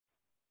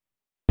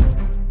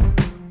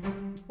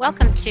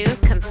Welcome to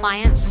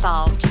Compliance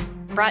Solved,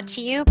 brought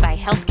to you by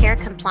Healthcare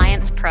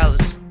Compliance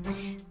Pros.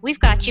 We've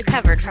got you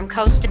covered from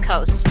coast to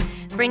coast,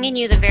 bringing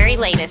you the very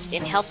latest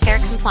in healthcare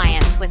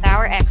compliance with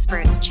our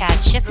experts Chad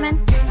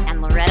Schiffman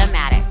and Loretta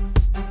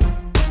Maddox.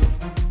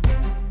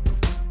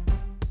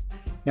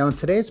 Now, in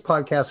today's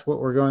podcast,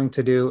 what we're going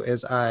to do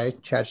is I,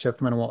 Chad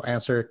Schiffman, will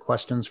answer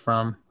questions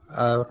from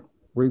a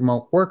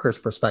remote worker's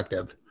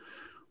perspective.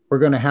 We're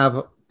going to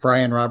have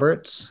Brian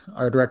Roberts,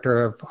 our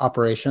Director of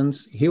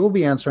Operations. He will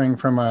be answering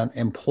from an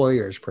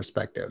employer's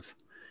perspective.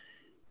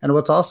 And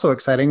what's also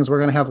exciting is we're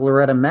going to have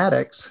Loretta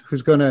Maddox,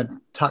 who's going to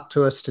talk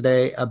to us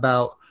today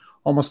about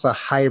almost a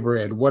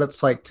hybrid, what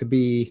it's like to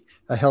be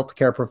a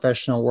healthcare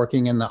professional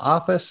working in the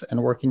office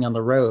and working on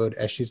the road,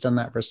 as she's done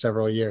that for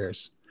several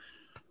years.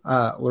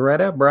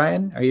 Loretta,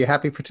 Brian, are you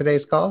happy for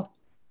today's call?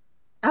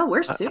 Oh,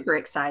 we're super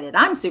excited.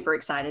 I'm super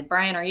excited.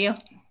 Brian, are you?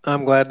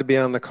 I'm glad to be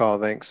on the call.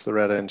 Thanks,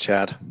 Loretta and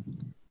Chad.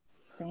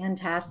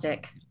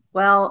 Fantastic.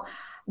 Well,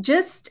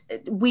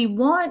 we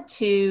want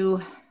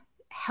to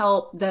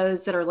help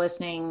those that are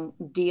listening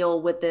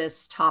deal with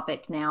this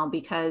topic now,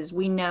 because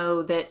we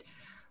know that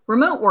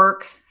remote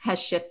work has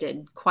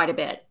shifted quite a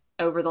bit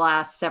over the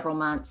last several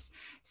months.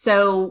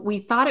 So we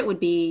thought it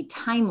would be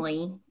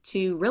timely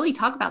to really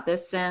talk about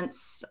this,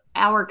 since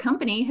our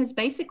company has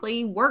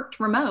basically worked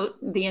remote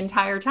the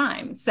entire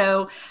time.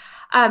 So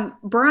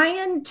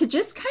Brian, to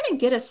just kind of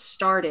get us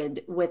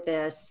started with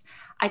this,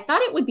 I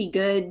thought it would be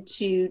good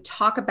to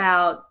talk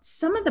about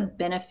some of the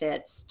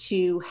benefits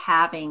to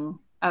having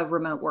a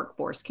remote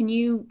workforce. Can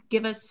you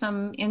give us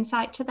some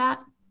insight to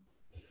that?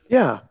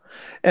 Yeah.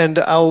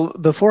 And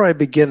before I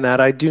begin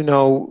that, I do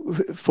know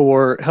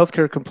for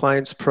healthcare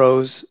compliance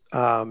pros,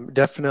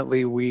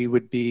 definitely we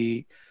would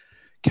be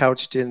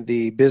couched in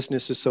the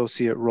business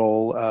associate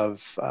role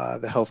of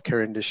the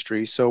healthcare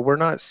industry. So we're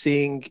not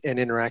seeing and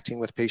interacting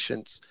with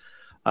patients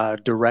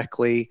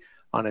directly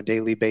on a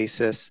daily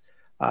basis.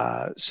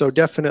 So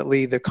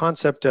definitely the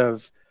concept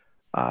of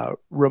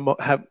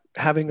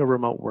having a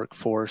remote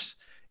workforce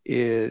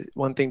is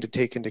one thing to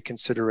take into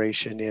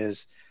consideration.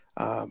 Is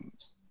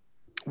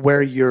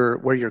where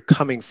you're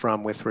coming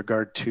from with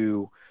regard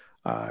to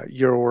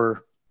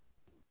your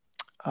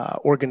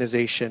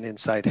organization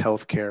inside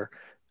healthcare.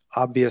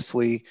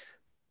 Obviously,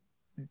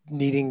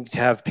 needing to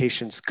have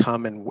patients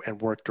come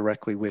and work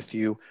directly with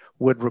you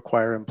would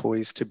require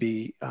employees to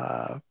be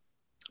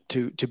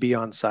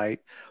on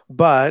site.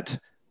 But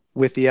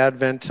with the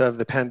advent of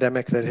the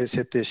pandemic that has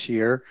hit this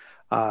year,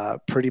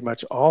 pretty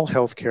much all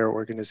healthcare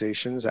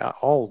organizations,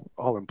 all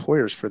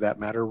employers for that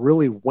matter,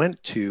 really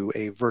went to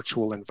a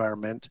virtual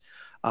environment,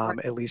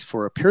 at least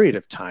for a period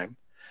of time.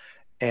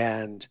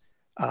 And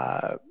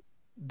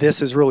this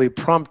has really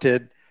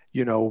prompted,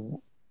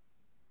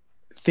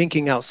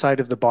 thinking outside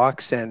of the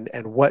box and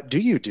what do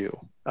you do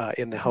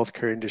in the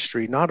healthcare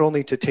industry, not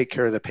only to take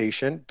care of the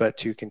patient, but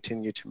to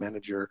continue to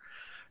manage your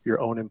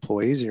own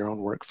employees, your own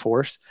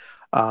workforce,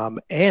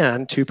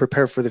 and to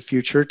prepare for the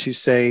future, to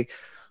say,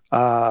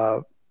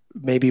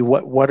 maybe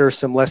what are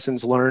some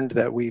lessons learned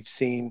that we've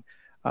seen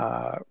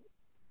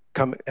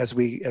come as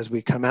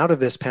we come out of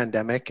this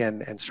pandemic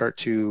and start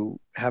to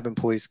have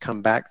employees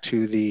come back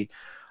to the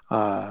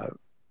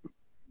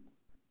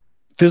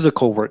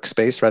physical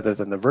workspace rather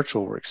than the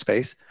virtual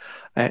workspace,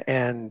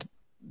 and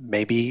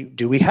maybe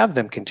do we have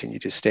them continue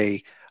to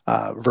stay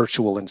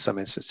virtual in some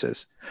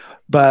instances.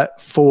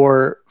 But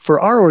for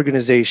our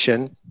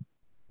organization,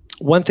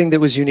 one thing that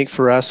was unique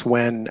for us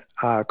when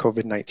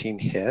COVID-19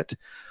 hit,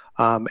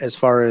 as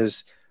far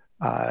as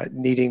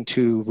needing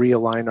to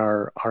realign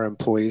our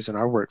employees and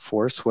our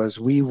workforce, was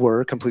we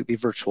were completely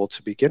virtual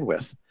to begin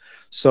with.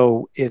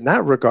 So in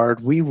that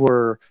regard, we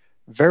were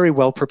very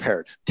well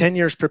prepared, 10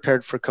 years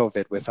prepared for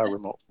COVID with our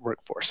remote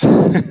workforce.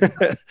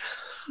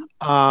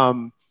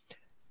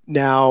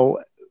 Now,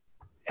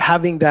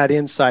 having that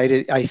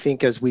insight, I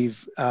think as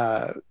we've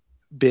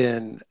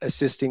been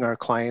assisting our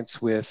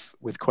clients with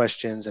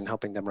questions and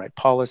helping them write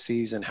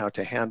policies and how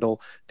to handle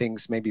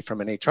things maybe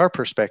from an HR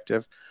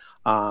perspective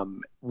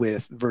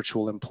with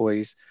virtual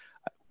employees,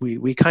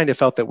 we kind of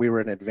felt that we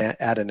were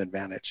at an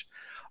advantage.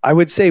 I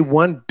would say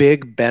one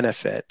big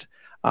benefit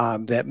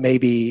that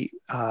maybe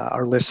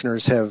our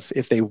listeners have,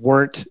 if they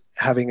weren't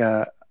having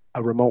a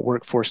remote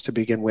workforce to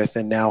begin with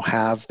and now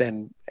have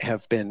been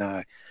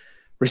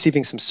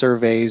receiving some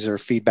surveys or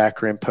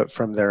feedback or input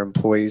from their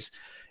employees,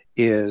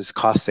 is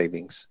cost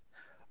savings.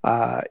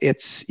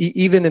 It's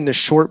even in the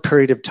short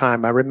period of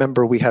time. I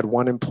remember we had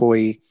one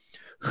employee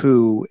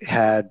who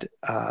had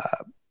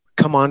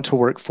come on to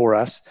work for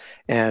us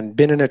and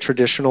been in a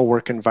traditional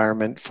work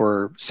environment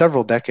for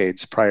several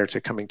decades prior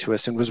to coming to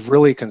us, and was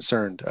really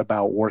concerned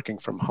about working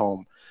from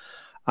home.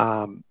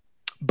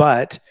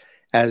 But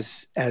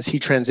as he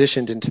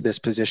transitioned into this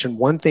position,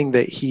 one thing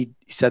that he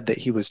said that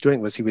he was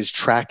doing was he was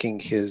tracking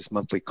his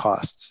monthly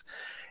costs,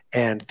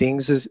 and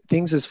things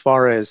as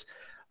far as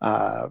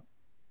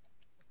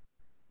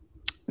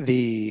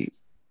the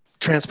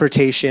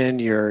transportation,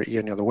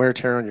 the wear and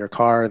tear on your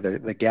car,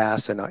 the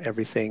gas and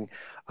everything,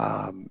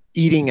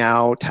 eating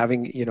out,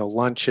 having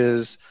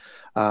lunches,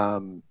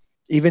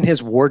 even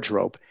his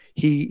wardrobe.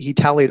 He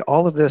tallied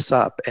all of this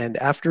up, and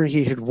after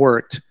he had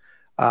worked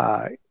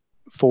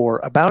for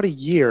about a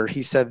year,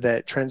 he said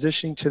that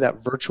transitioning to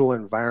that virtual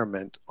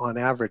environment on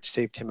average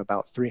saved him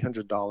about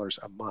 $300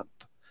 a month.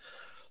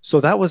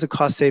 So that was a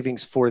cost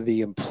savings for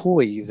the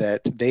employee,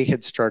 that they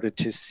had started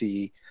to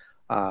see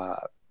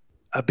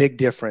a big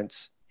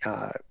difference,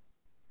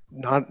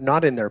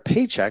 not in their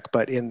paycheck,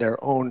 but in their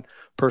own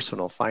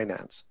personal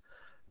finance.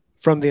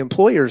 From the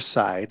employer's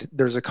side,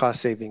 there's a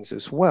cost savings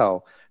as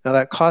well. Now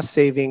that cost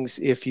savings,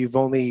 if you've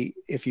only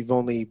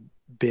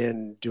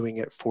been doing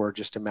it for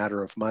just a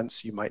matter of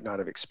months, you might not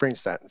have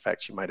experienced that. In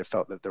fact, you might have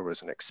felt that there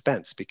was an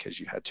expense because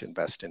you had to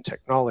invest in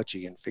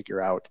technology and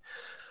figure out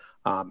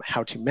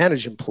how to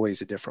manage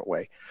employees a different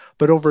way.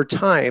 But over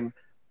time,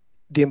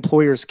 the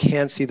employers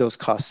can see those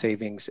cost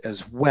savings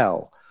as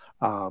well,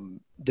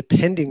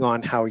 depending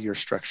on how you're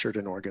structured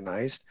and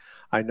organized.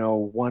 I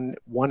know one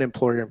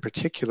employer in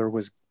particular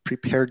was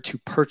prepared to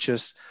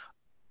purchase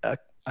a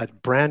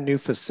brand new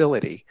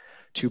facility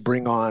to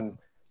bring on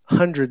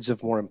hundreds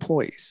of more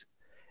employees.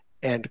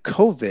 And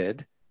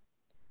COVID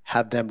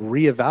had them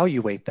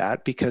reevaluate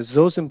that, because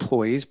those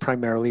employees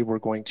primarily were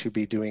going to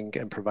be doing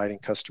and providing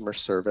customer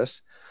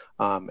service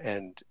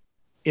and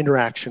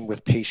interaction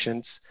with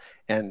patients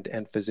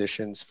and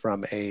physicians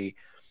from a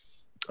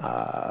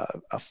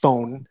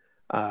phone.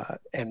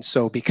 And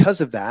so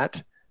because of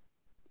that,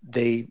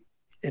 they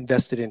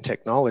invested in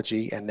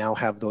technology and now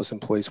have those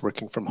employees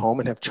working from home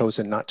and have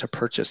chosen not to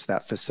purchase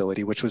that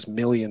facility, which was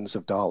millions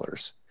of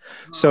dollars.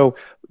 Wow. So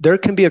there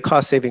can be a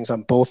cost savings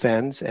on both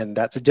ends, and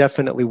that's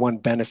definitely one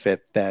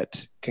benefit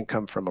that can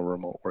come from a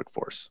remote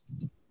workforce.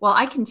 Well,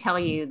 I can tell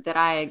you that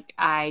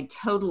I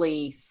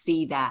totally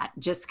see that,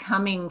 just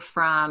coming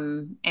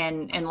from,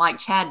 and like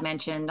Chad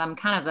mentioned, I'm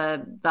kind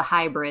of the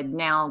hybrid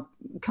now,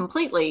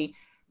 completely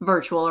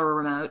virtual or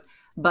remote,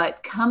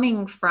 but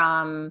coming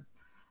from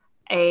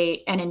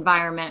an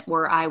environment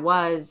where I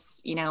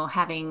was,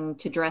 having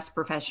to dress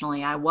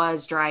professionally. I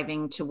was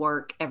driving to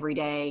work every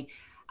day.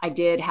 I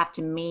did have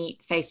to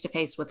meet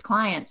face-to-face with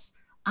clients.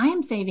 I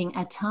am saving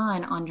a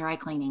ton on dry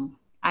cleaning.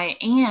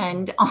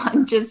 And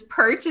on just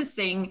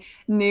purchasing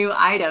new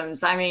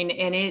items. I mean,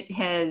 and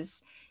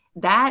it's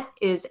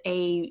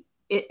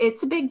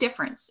a big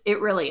difference.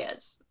 It really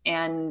is.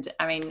 And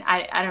I mean,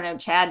 I don't know,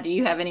 Chad, do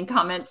you have any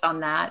comments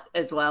on that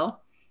as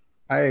well?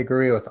 I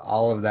agree with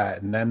all of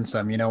that. And then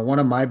some. One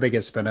of my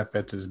biggest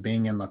benefits is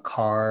being in the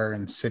car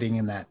and sitting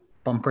in that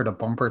bumper to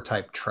bumper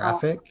type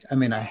traffic. I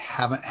mean, I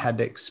haven't had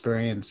to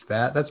experience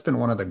that. That's been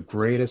one of the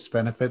greatest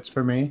benefits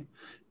for me.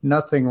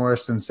 Nothing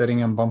worse than sitting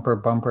in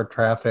bumper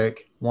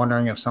traffic,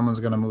 wondering if someone's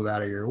going to move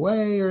out of your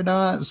way or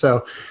not.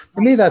 So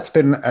for me, that's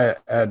been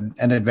an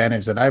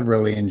advantage that I've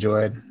really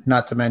enjoyed.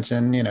 Not to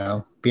mention,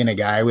 being a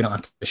guy, we don't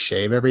have to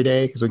shave every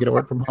day because we get to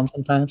work from home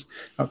sometimes.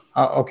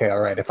 Okay,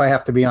 all right. If I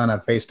have to be on a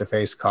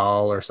face-to-face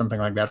call or something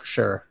like that, for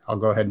sure, I'll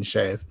go ahead and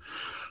shave.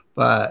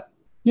 But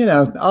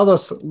all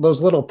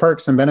those little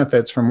perks and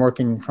benefits from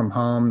working from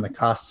home, the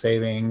cost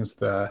savings,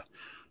 the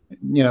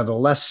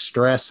less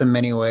stress in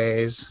many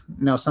ways.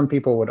 Now, some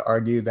people would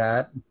argue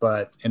that,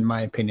 but in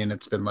my opinion,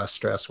 it's been less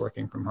stress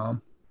working from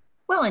home.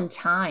 Well, and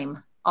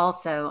time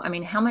also. I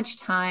mean, how much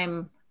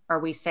time are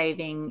we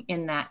saving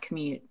in that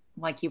commute,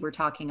 like you were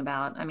talking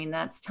about? I mean,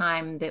 that's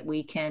time that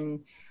we can,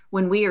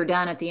 when we are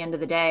done at the end of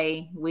the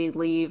day, we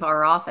leave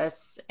our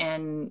office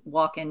and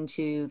walk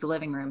into the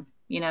living room.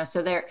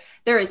 So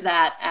there is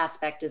that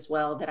aspect as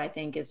well that I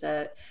think is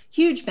a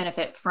huge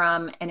benefit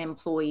from an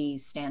employee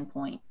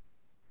standpoint.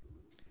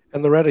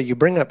 And Loretta, you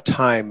bring up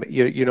time.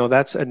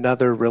 That's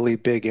another really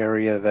big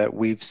area that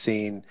we've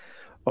seen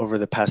over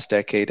the past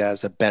decade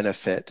as a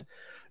benefit,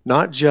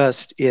 not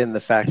just in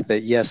the fact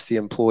that, yes, the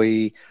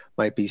employee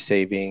might be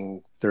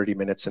saving 30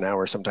 minutes an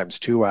hour, sometimes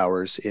 2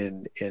 hours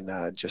in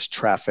just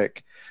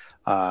traffic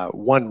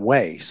one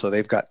way. So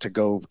they've got to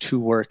go to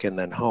work and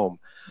then home.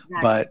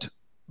 Exactly.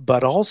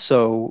 But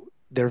also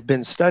there have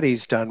been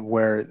studies done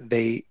where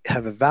they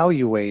have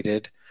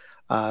evaluated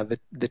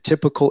the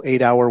typical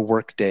 8-hour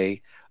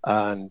workday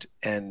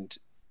and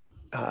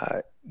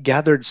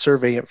gathered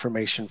survey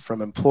information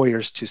from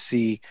employers to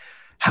see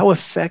how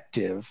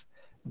effective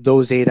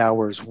those 8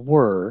 hours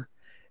were.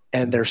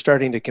 And they're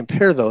starting to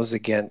compare those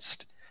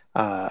against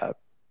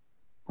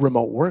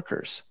remote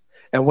workers.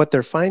 And what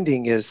they're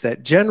finding is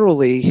that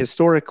generally,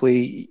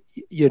 historically,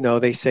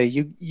 they say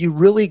you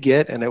really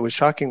get, and it was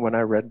shocking when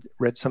I read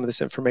some of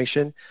this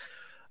information,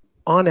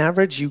 on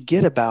average, you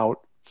get about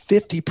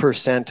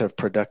 50% of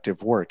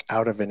productive work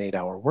out of an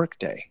 8-hour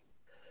workday.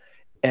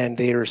 And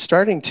they are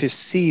starting to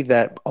see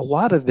that a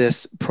lot of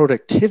this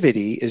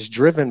productivity is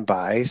driven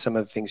by some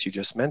of the things you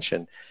just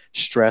mentioned: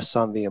 stress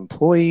on the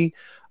employee,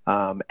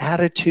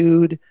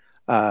 attitude,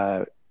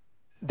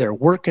 their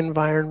work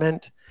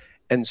environment.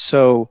 And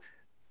so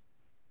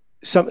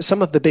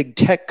some of the big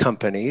tech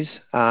companies,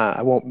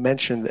 I won't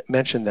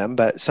mention them,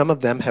 but some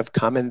of them have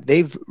come and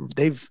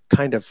they've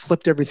kind of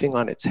flipped everything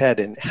on its head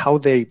in how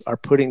they are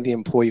putting the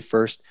employee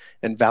first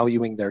and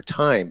valuing their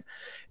time,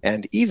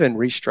 and even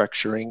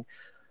restructuring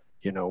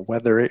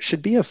whether it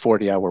should be a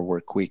 40-hour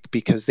work week,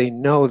 because they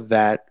know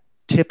that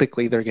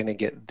typically they're going to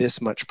get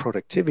this much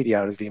productivity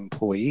out of the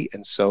employee.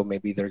 And so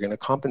maybe they're going to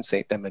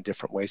compensate them a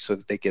different way so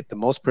that they get the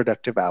most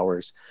productive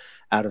hours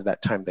out of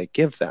that time they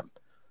give them.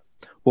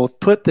 We'll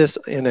put this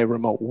in a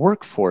remote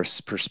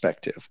workforce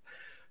perspective.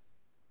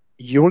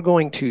 You're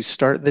going to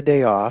start the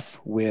day off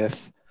with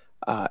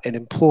an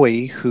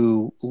employee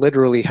who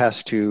literally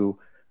has to,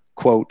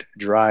 quote,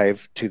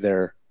 drive to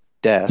their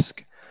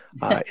desk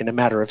in a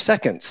matter of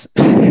seconds.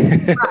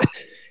 Right.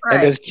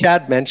 And as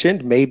Chad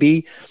mentioned,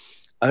 maybe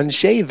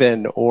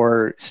unshaven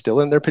or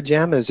still in their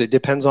pajamas. It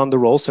depends on the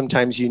role.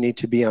 Sometimes you need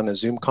to be on a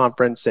Zoom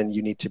conference and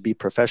you need to be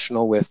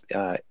professional with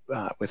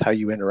how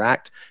you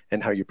interact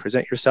and how you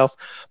present yourself.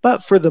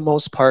 But for the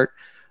most part,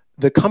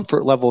 the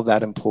comfort level of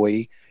that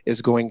employee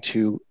is going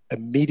to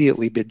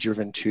immediately be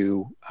driven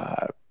to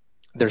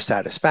their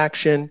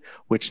satisfaction,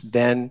 which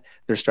then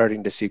they're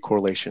starting to see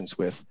correlations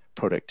with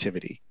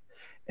productivity.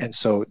 And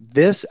so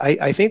this,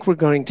 I think we're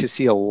going to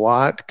see a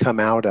lot come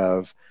out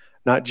of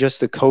not just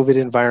the COVID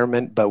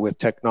environment, but with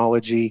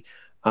technology,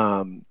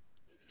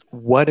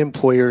 what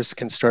employers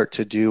can start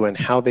to do and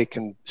how they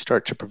can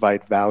start to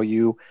provide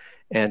value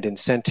and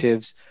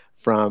incentives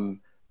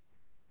from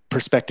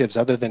perspectives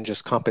other than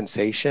just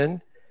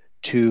compensation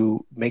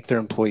to make their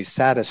employees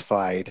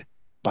satisfied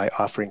by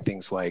offering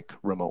things like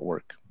remote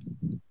work.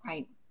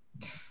 Right.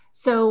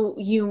 So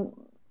you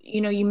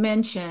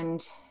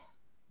mentioned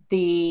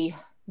the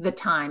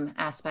time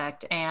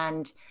aspect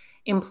and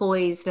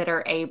employees that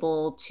are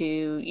able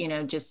to,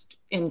 just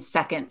in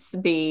seconds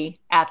be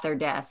at their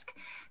desk.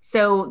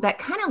 So that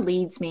kind of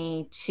leads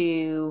me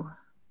to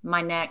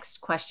my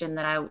next question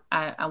that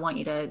I want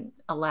you to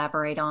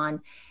elaborate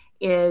on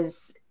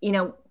is,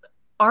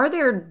 are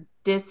there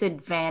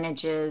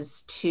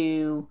disadvantages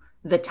to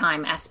the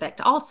time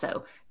aspect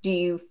also?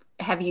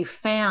 Have you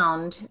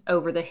found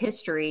over the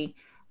history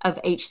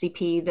of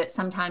HCP that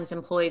sometimes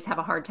employees have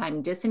a hard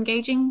time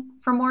disengaging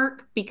from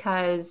work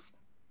because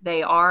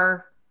their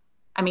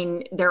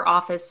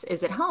office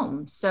is at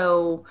home?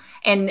 So,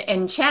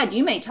 and Chad,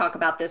 you may talk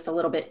about this a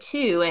little bit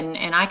too,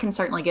 and I can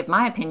certainly give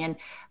my opinion,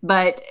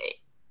 but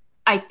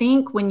I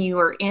think when you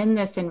are in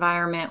this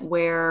environment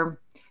where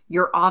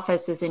your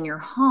office is in your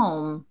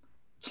home,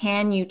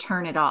 can you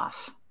turn it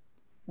off?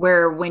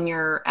 Where when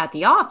you're at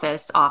the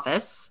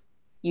office,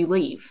 you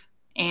leave.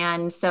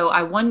 And so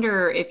I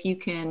wonder if you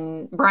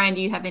can, Brian,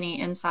 do you have any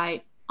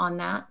insight on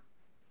that?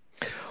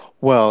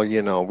 Well,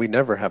 we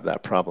never have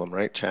that problem,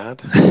 right,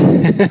 Chad?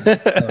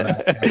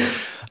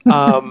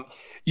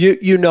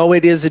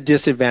 It is a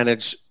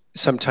disadvantage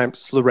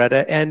sometimes,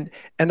 Loretta, and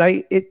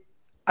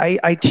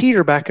I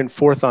teeter back and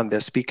forth on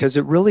this because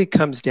it really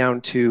comes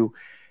down to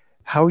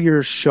how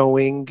you're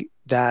showing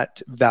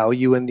that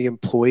value in the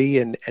employee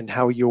and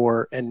how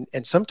and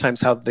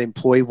sometimes how the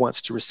employee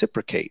wants to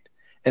reciprocate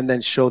and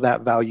then show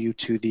that value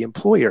to the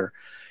employer.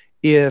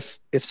 If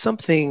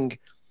something,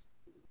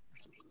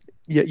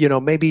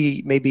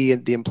 maybe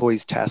the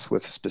employee's tasked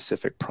with a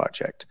specific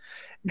project,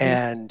 mm-hmm.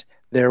 and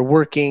they're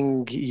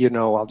working,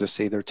 I'll just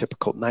say their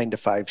typical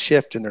 9-to-5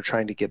 shift, and they're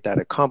trying to get that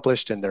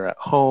accomplished, and they're at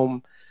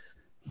home.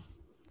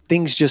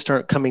 Things just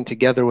aren't coming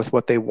together with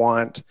what they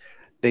want.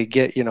 They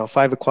get,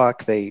 5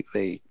 o'clock, they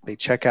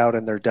check out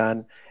and they're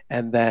done.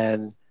 And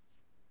then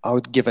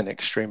I'll give an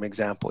extreme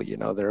example.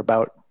 They're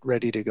about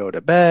ready to go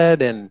to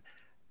bed and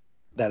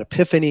that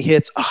epiphany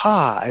hits.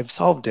 Aha, I've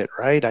solved it,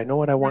 right? I know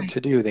what I want to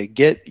do. They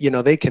get,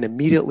 they can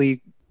immediately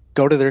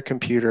go to their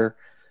computer,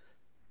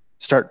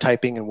 start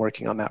typing and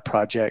working on that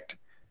project,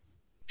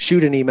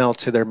 shoot an email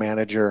to their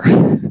manager.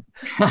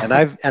 and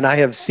I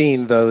have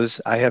seen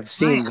those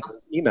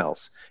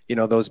emails,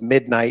 those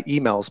midnight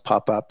emails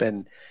pop up,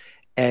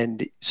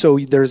 and so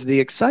there's the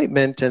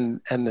excitement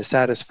and the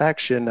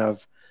satisfaction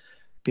of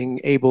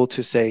being able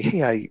to say,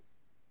 hey,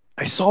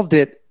 I solved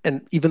it.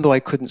 And even though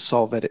I couldn't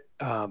solve it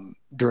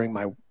during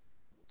my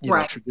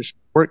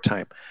traditional work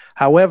time.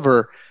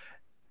 However,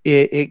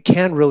 it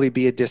can really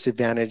be a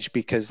disadvantage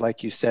because,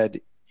 like you said,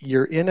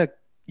 you're in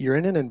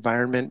an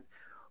environment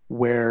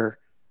where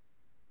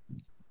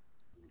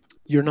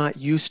you're not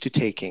used to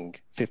taking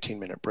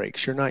 15-minute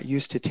breaks. You're not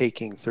used to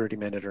taking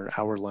 30-minute or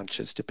hour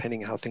lunches,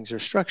 depending on how things are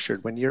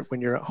structured. When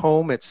you're at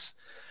home, it's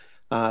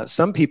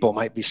some people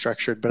might be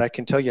structured, but I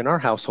can tell you in our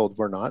household,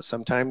 we're not.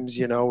 Sometimes,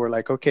 we're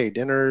like, okay,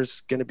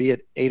 dinner's going to be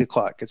at 8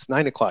 o'clock. It's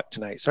 9 o'clock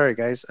tonight. Sorry,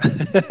 guys.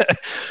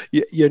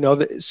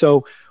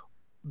 So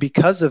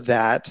because of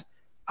that,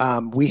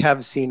 we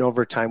have seen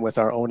over time with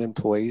our own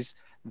employees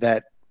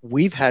that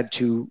we've had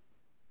to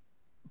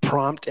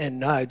prompt and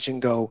nudge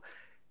and go,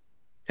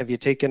 have you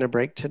taken a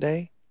break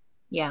today?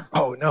 Yeah.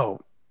 Oh, no.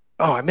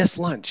 Oh, I missed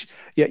lunch.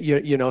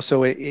 Yeah.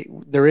 So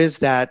there is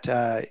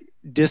that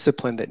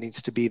discipline that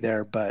needs to be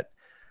there, but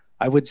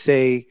I would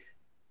say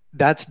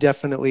that's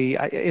definitely,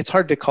 it's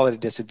hard to call it a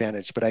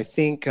disadvantage, but I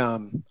think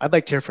I'd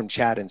like to hear from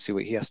Chad and see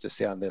what he has to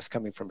say on this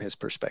coming from his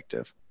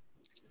perspective.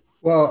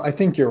 Well, I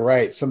think you're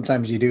right.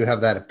 Sometimes you do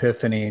have that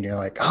epiphany and you're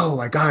like, oh,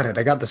 I got it.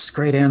 I got this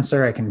great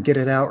answer. I can get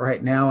it out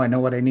right now. I know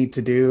what I need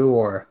to do.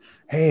 Or,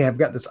 hey, I've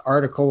got this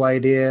article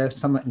idea.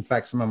 In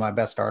fact, some of my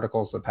best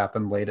articles have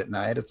happened late at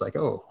night. It's like,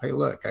 oh, hey,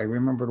 look, I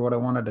remembered what I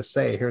wanted to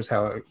say. Here's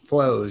how it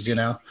flows,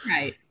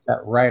 Right.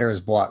 that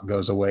writer's block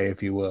goes away,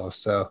 if you will.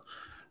 So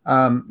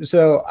I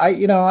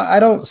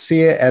don't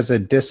see it as a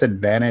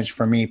disadvantage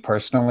for me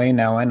personally.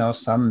 Now I know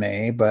some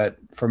may, but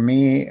for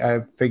me,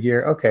 I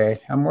figure,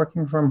 okay, I'm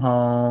working from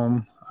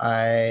home.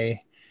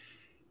 I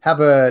have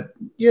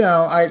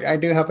I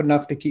do have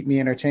enough to keep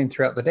me entertained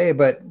throughout the day,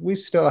 but we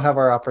still have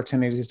our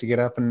opportunities to get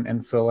up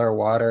and fill our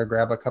water,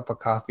 grab a cup of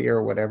coffee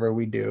or whatever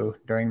we do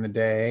during the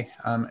day,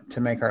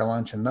 to make our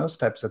lunch and those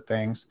types of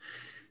things.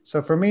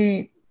 So for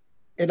me,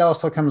 it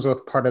also comes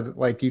with part of,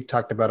 like you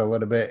talked about a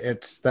little bit,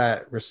 it's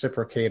that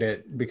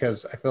reciprocated,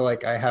 because I feel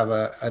like I have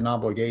an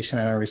obligation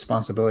and a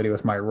responsibility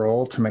with my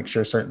role to make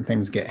sure certain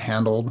things get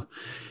handled.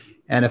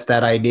 And if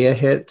that idea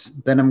hits,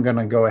 then I'm going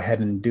to go ahead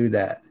and do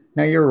that.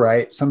 Now, you're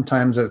right.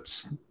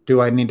 Sometimes do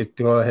I need to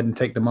go ahead and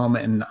take the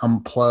moment and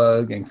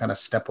unplug and kind of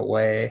step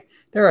away?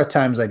 There are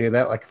times I do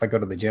that. Like if I go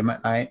to the gym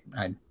at night,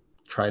 I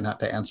try not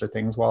to answer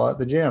things while at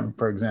the gym,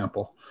 for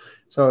example.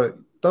 So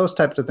those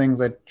types of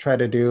things I try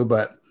to do.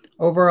 But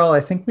overall, I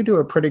think we do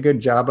a pretty good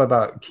job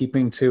about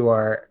keeping to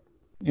our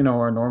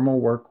normal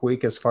work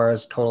week as far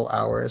as total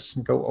hours.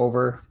 Go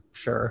over,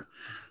 sure,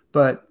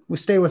 but we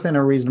stay within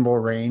a reasonable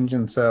range.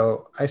 And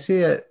so I see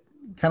it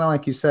kind of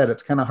like you said,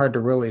 it's kind of hard to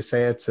really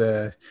say it's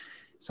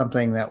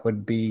something that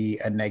would be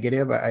a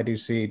negative. I do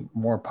see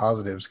more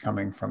positives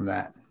coming from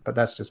that, but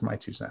that's just my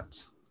 2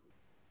 cents.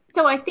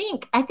 So I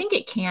think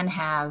it can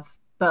have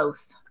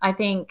both. I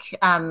think,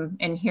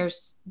 and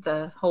here's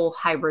the whole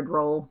hybrid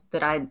role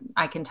that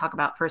I can talk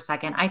about for a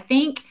second. I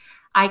think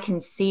I can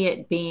see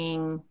it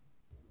being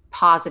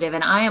positive.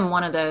 And I am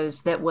one of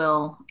those that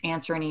will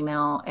answer an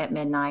email at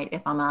midnight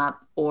if I'm up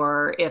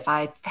or if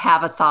I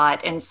have a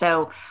thought. And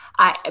so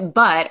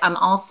but I'm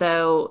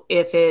also,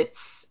 if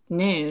it's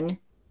noon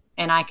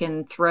and I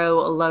can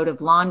throw a load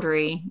of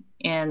laundry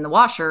in the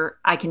washer,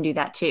 I can do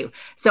that too.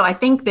 So I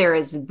think there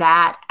is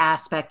that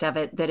aspect of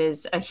it that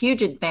is a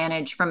huge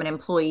advantage from an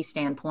employee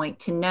standpoint,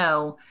 to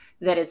know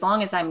that as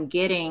long as I'm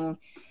getting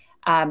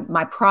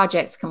my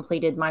projects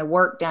completed, my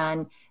work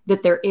done,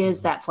 that there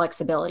is that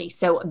flexibility.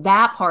 So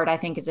that part I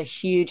think is a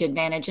huge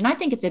advantage. And I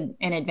think it's an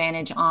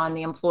advantage on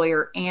the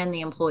employer and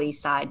the employee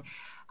side.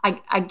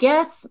 I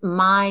guess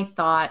my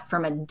thought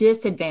from a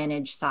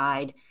disadvantage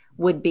side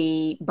would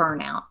be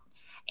burnout.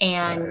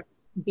 And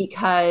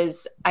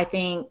because I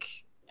think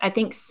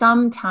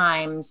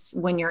sometimes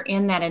when you're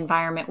in that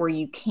environment where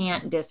you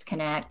can't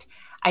disconnect,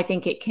 I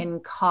think it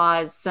can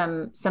cause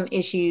some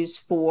issues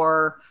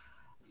for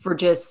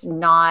just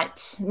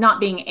not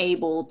being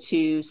able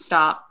to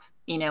stop,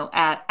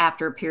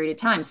 after a period of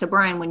time. So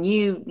Brian, when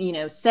you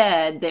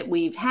said that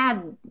we've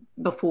had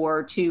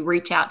before to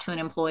reach out to an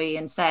employee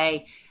and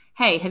say,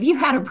 hey, have you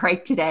had a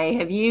break today?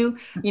 Have you,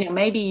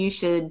 maybe you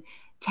should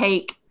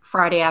take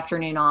Friday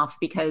afternoon off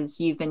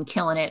because you've been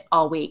killing it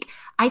all week.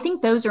 I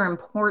think those are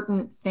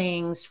important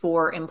things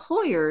for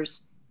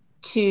employers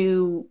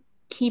to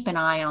keep an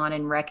eye on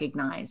and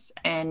recognize.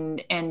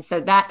 And so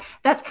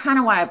that's kind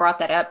of why I brought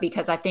that up,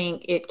 because I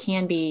think it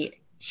can be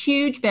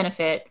huge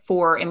benefit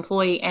for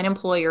employee and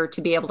employer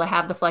to be able to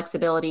have the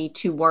flexibility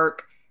to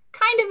work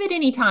kind of at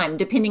any time,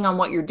 depending on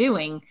what you're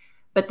doing,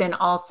 but then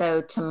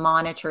also to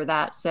monitor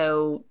that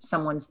so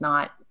someone's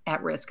not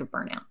at risk of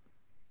burnout.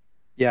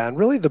 Yeah, and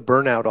really the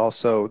burnout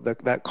also,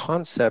 that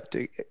concept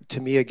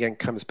to me again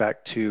comes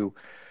back to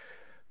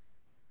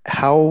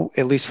how,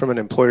 at least from an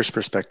employer's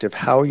perspective,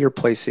 how you're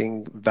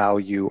placing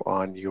value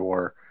on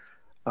your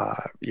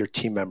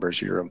team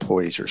members, your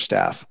employees, your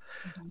staff.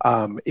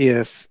 Mm-hmm.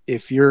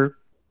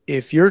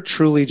 If you're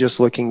truly just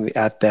looking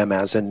at them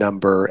as a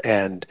number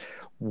and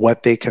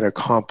what they can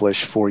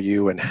accomplish for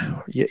you, and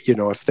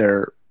if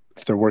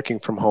they're working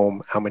from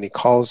home, how many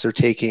calls they're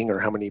taking, or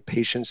how many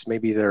patients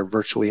maybe they're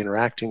virtually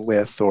interacting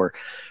with, or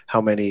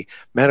how many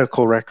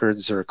medical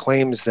records or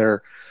claims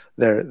they're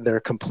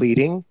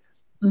completing,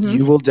 mm-hmm.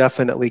 you will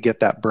definitely get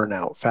that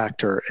burnout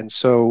factor. And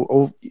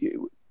so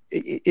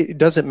it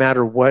doesn't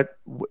matter what,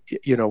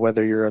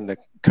 whether you're on the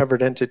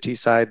covered entity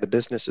side, the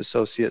business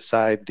associate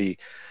side,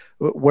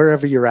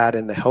 wherever you're at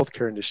in the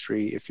healthcare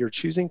industry, if you're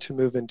choosing to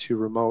move into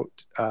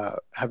remote,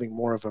 having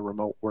more of a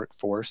remote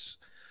workforce,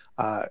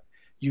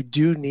 you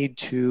do need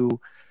to,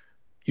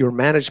 your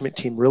management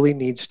team really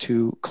needs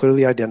to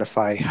clearly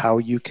identify how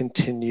you can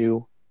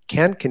continue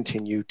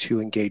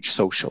to engage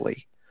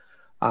socially.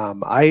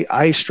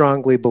 I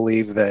strongly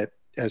believe that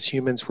as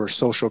humans, we're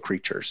social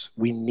creatures.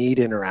 We need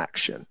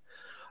interaction.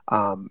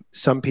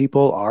 Some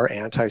people are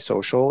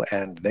antisocial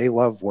and they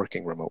love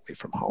working remotely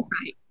from home.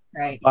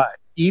 Right. But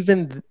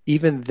even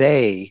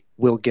they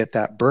will get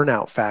that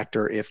burnout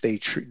factor if they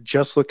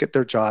just look at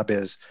their job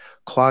as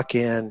clock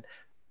in,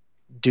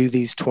 do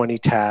these 20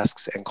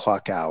 tasks and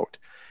clock out.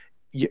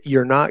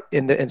 You're not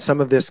and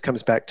some of this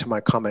comes back to my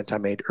comment I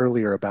made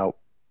earlier about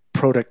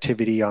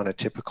productivity on a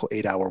typical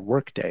 8-hour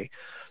workday.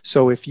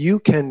 So if you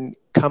can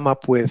come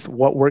up with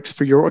what works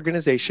for your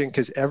organization,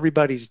 because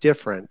everybody's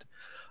different,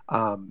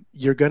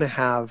 you're going to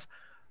have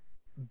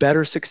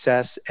better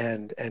success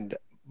and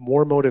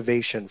more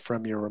motivation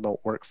from your remote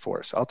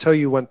workforce. I'll tell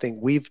you one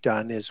thing we've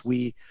done is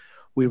we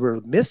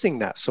were missing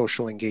that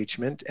social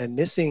engagement and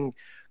missing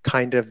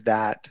kind of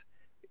that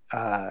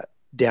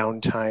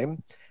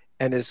downtime.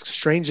 And as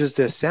strange as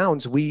this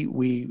sounds,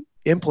 we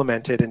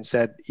implemented and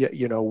said,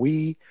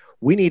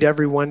 we need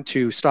everyone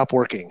to stop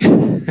working.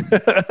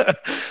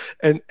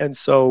 and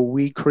so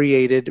we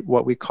created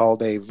what we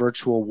called a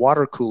virtual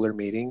water cooler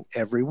meeting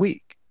every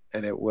week.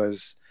 And it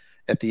was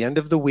at the end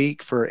of the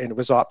week and it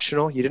was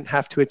optional. You didn't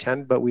have to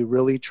attend, but we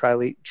really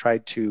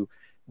tried to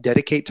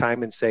dedicate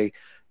time and say,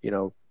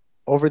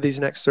 over these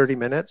next 30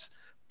 minutes,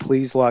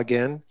 please log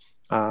in.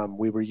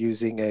 We were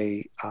using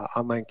a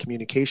online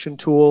communication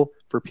tool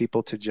for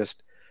people to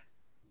just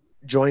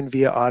join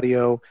via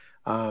audio.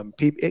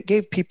 It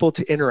gave people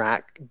to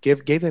interact,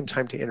 gave them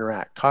time to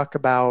interact, talk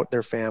about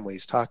their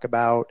families, talk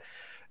about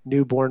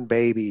newborn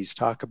babies,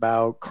 talk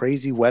about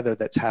crazy weather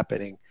that's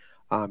happening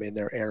in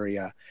their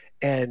area.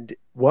 And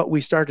what we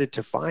started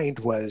to find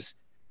was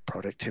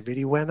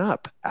productivity went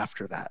up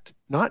after that,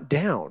 not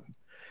down.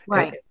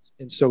 Right.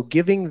 And so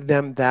giving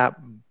them that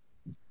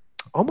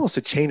almost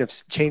a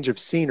change of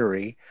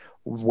scenery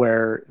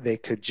where they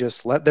could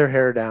just let their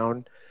hair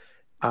down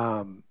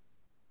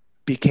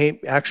became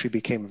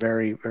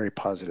very, very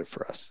positive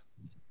for us.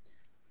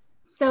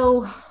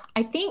 So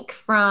I think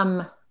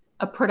from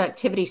a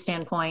productivity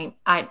standpoint,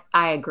 I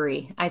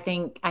agree. I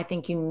think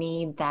you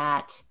need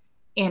that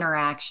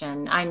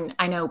interaction.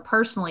 I know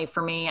personally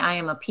for me, I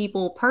am a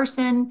people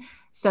person.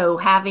 So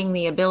having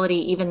the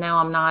ability, even though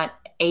I'm not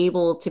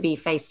able to be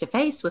face to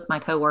face with my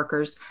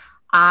coworkers,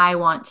 I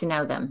want to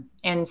know them.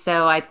 And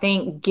so I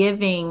think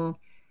giving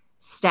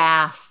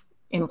staff,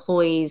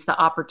 employees, the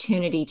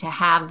opportunity to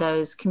have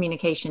those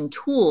communication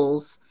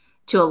tools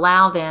to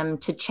allow them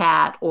to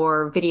chat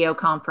or video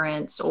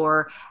conference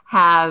or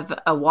have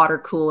a water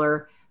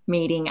cooler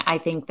meeting, I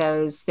think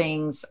those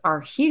things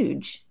are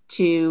huge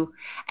to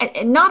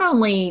not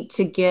only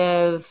to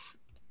give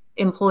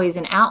employees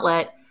an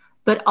outlet,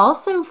 but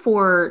also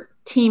for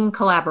team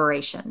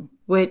collaboration,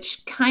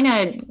 which kind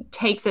of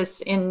takes us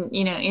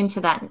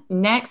into that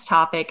next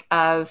topic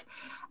of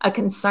a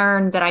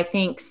concern that I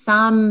think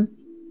some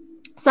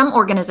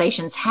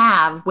organizations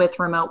have with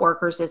remote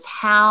workers is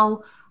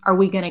how are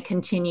we going to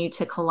continue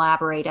to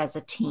collaborate as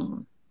a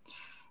team?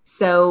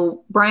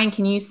 So, Brian,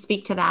 can you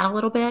speak to that a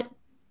little bit?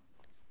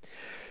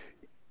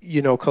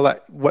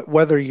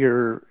 Whether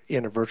you're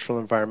in a virtual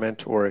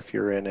environment or if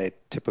you're in a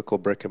typical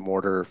brick and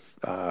mortar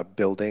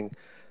building,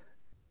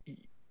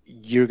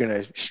 you're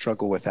going to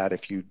struggle with that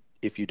if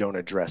you don't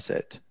address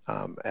it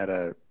at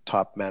a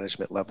top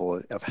management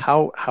level of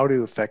how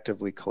to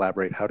effectively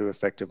collaborate, how to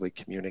effectively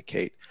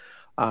communicate.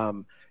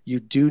 You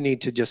do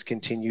need to just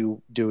continue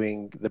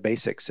doing the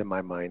basics in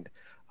my mind.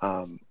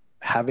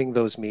 Having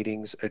those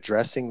meetings,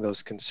 addressing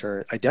those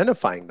concerns,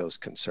 identifying those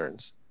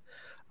concerns,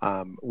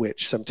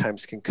 which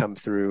sometimes can come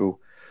through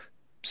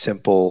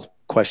simple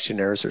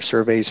questionnaires or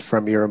surveys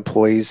from your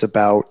employees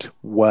about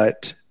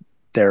what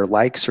their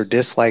likes or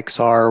dislikes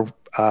are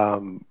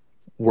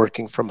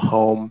working from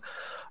home,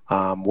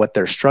 what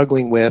they're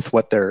struggling with,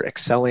 what they're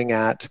excelling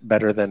at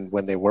better than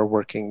when they were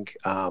working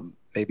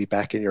maybe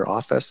back in your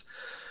office.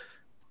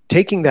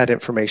 Taking that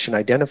information,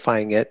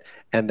 identifying it,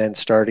 and then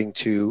starting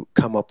to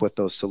come up with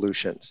those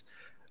solutions.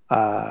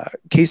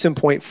 Case in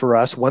point for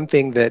us, one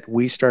thing that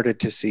we started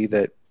to see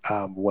that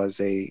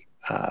was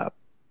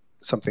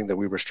something that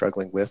we were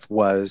struggling with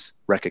was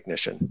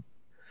recognition.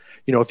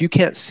 If you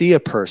can't see a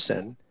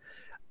person,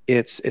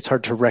 it's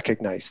hard to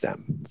recognize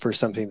them for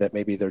something that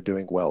maybe they're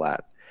doing well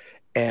at.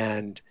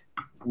 And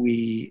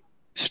we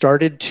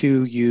started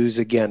to use,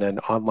 again, an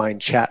online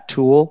chat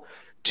tool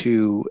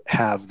to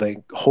have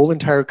the whole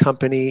entire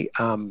company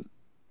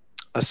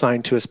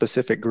assigned to a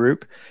specific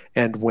group.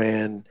 And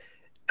when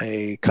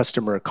a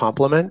customer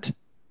compliment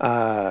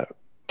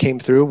came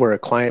through where a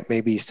client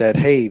maybe said,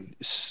 hey,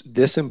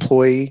 this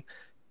employee,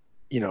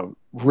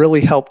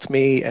 really helped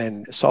me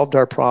and solved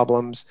our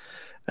problems.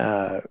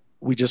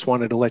 We just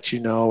wanted to let you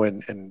know,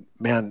 and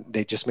man,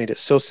 they just made it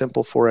so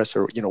simple for us,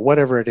 or,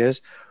 whatever it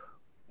is,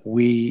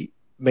 we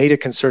made a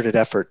concerted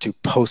effort to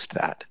post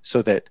that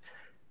so that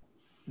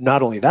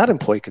not only that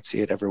employee could see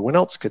it, everyone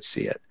else could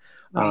see it.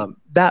 Right.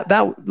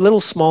 That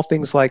little small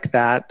things like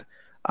that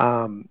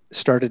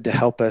started to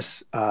help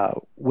us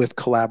with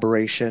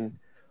collaboration.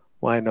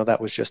 Well, I know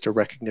that was just a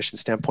recognition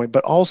standpoint,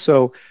 but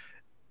also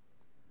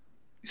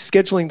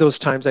scheduling those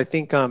times. I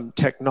think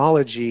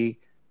technology,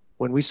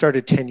 when we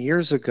started 10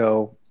 years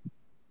ago,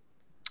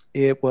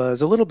 it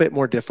was a little bit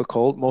more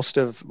difficult. Most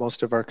of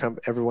our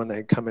everyone that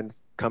had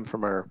come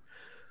from our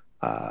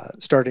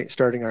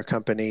starting our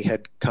company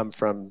had come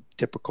from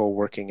typical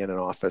working in an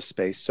office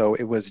space. So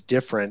it was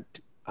different.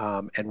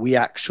 And we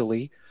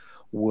actually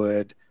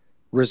would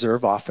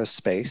reserve office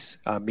space,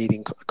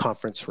 meeting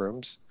conference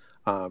rooms.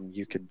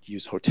 You could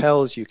use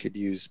hotels. You could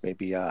use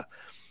maybe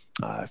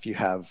if you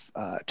have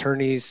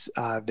attorneys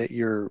that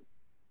you're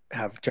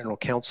have general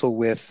counsel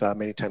with.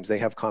 Many times they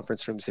have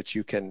conference rooms that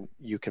you can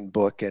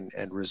book and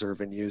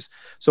reserve and use.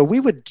 So we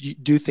would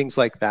do things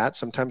like that.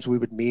 Sometimes we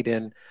would meet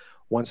in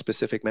one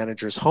specific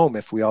manager's home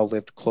if we all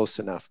lived close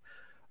enough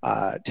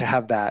to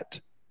have that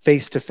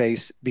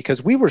face-to-face,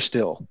 because we were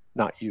still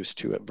not used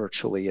to it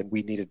virtually and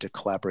we needed to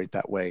collaborate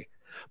that way.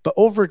 But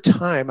over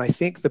time, I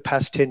think the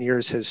past 10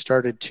 years has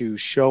started to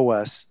show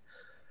us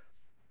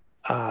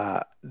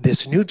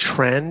this new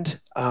trend.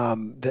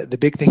 The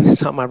big thing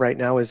that's on my right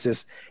now is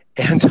this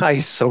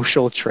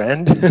anti-social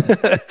trend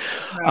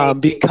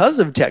because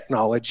of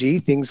technology,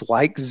 things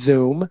like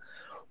Zoom,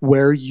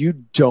 where you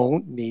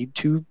don't need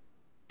to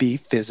be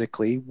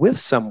physically with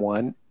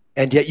someone,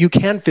 and yet you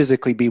can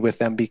physically be with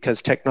them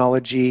because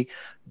technology,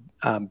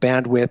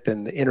 bandwidth,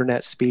 and the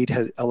internet speed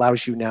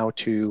allows you now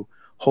to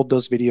hold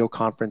those video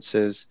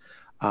conferences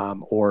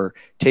or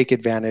take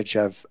advantage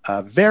of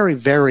a very,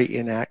 very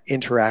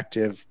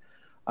interactive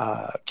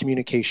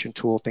communication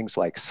tool, things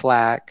like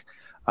Slack,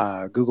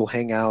 Google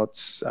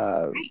Hangouts.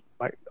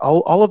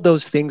 All of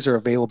those things are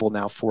available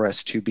now for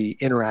us to be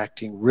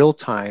interacting real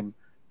time,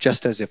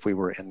 just as if we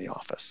were in the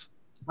office.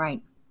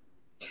 Right.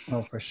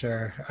 Oh, for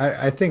sure.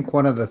 I think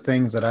one of the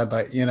things that I'd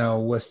like,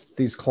 with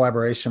these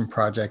collaboration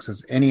projects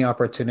is any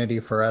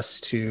opportunity for us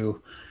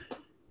to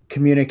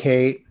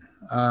communicate,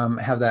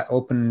 have that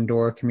open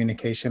door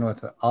communication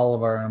with all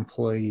of our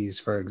employees,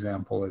 for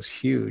example, is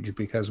huge,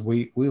 because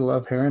we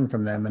love hearing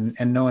from them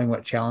and knowing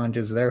what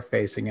challenges they're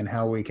facing and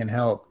how we can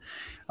help.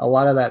 A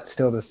lot of that's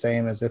still the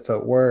same as if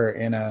it were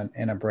in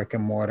a brick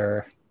and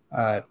mortar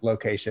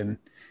location.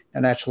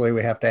 And actually,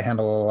 we have to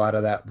handle a lot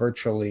of that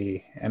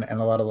virtually, and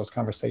a lot of those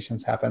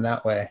conversations happen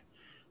that way.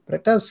 But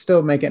it does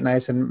still make it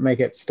nice and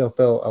make it still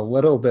feel a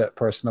little bit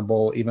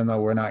personable, even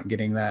though we're not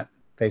getting that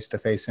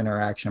face-to-face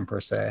interaction per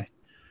se.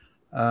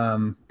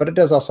 But it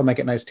does also make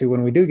it nice too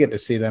when we do get to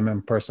see them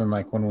in person,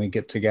 like when we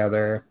get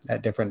together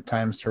at different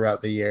times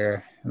throughout the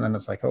year. And then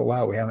it's like, oh,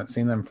 wow, we haven't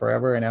seen them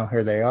forever, and now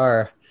here they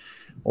are.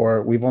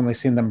 Or we've only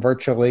seen them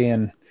virtually,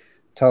 and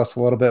tell us a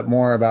little bit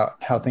more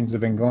about how things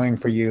have been going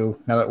for you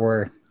now that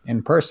we're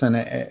in person.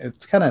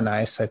 It's kind of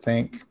nice, I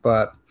think.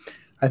 But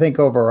I think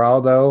overall,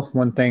 though,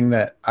 one thing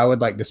that I would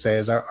like to say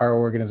is our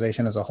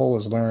organization as a whole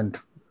has learned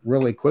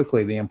really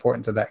quickly the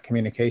importance of that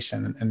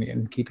communication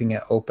and keeping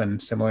it open,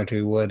 similar to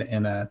you would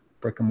in a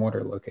brick and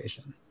mortar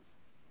location.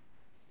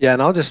 Yeah,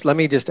 and let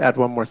me just add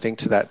one more thing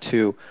to that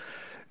too.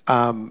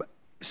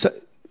 So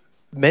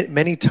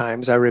many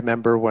times I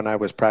remember when I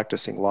was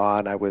practicing law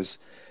and I was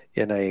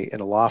in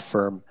a law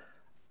firm,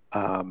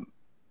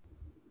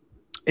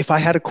 if I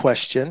had a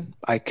question,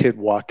 I could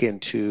walk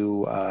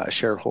into a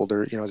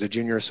shareholder, as a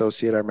junior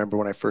associate. I remember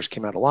when I first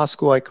came out of law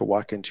school, I could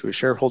walk into a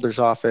shareholder's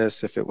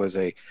office. If it was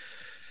if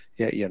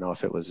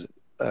it was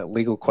a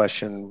legal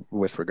question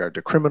with regard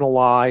to criminal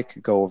law, I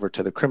could go over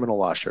to the criminal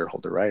law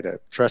shareholder, right? A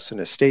trust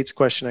and estates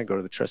question, I go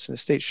to the trust and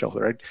estate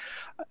shareholder.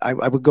 I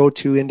would go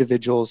to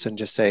individuals and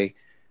just say,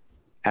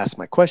 ask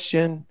my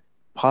question,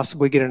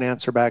 possibly get an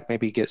answer back,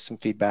 maybe get some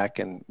feedback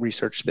and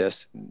research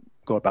this and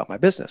go about my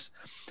business.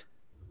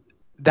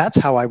 That's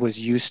how I was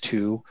used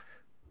to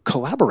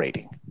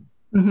collaborating.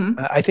 Mm-hmm.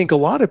 I think a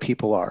lot of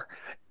people are.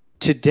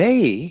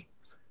 Today,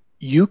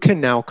 you can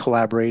now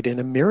collaborate in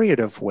a myriad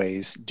of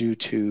ways due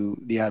to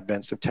the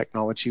advance of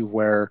technology,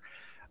 where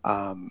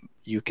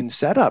you can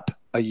set up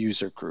a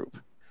user group.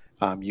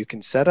 You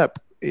can set up,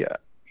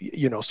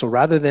 so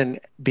rather than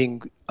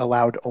being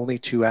allowed only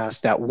to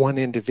ask that one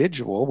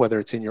individual, whether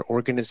it's in your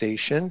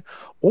organization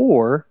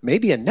or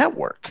maybe a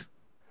network,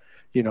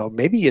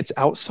 maybe it's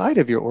outside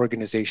of your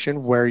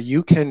organization, where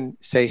you can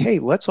say, hey,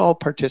 let's all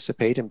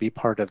participate and be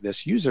part of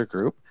this user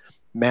group.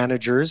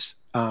 Managers,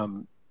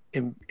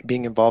 in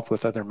being involved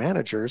with other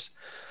managers,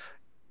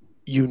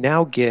 you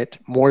now get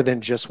more than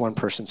just one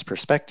person's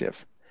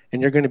perspective. And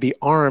you're going to be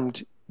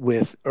armed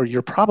with, or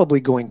you're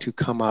probably going to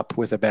come up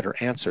with a better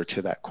answer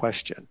to that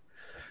question.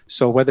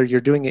 So whether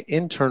you're doing it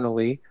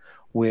internally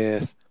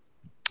with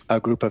a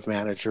group of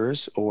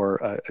managers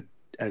or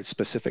a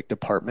specific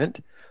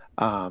department,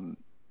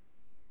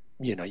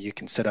 you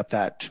can set up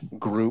that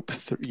group,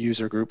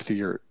 user group, through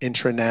your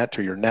intranet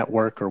or your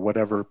network or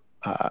whatever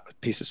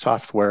piece of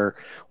software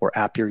or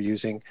app you're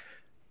using.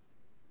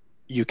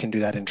 You can do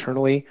that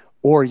internally,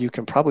 or you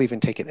can probably even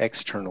take it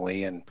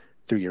externally and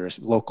through your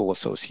local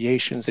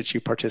associations that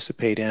you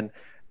participate in.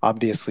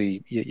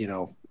 Obviously,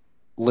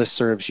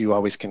 listservs, you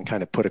always can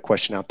kind of put a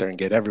question out there and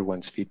get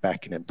everyone's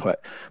feedback and input.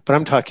 But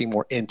I'm talking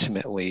more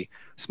intimately,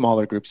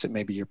 smaller groups that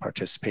maybe you're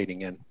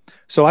participating in.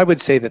 So I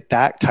would say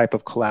that type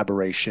of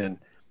collaboration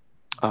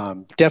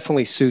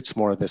definitely suits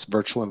more of this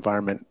virtual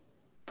environment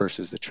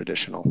versus the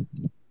traditional.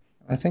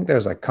 I think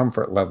there's a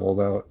comfort level,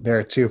 though,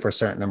 there too, for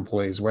certain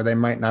employees where they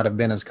might not have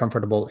been as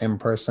comfortable in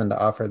person to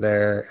offer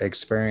their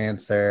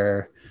experience,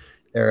 their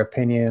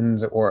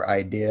opinions or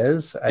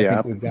ideas. I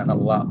think we've gotten a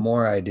lot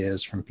more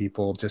ideas from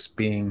people just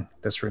being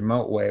this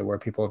remote way, where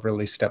people have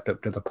really stepped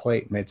up to the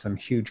plate, made some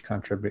huge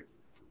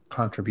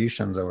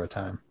contributions over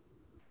time.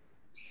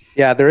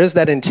 Yeah, there is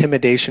that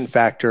intimidation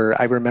factor.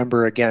 I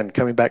remember, again,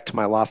 coming back to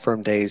my law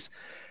firm days,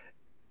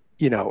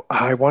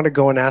 I want to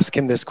go and ask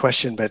him this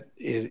question, but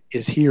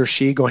is he or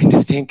she going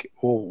to think,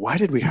 well, why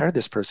did we hire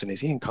this person? Is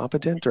he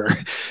incompetent? Or,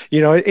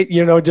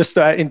 just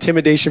the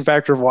intimidation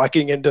factor of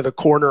walking into the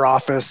corner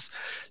office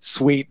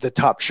suite, the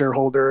top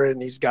shareholder,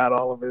 and he's got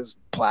all of his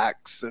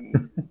plaques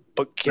and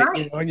book,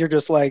 Right. and you're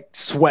just like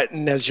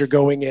sweating as you're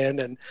going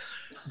in.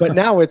 But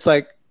now it's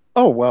like,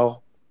 oh,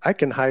 well, I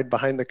can hide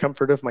behind the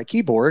comfort of my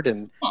keyboard.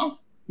 And,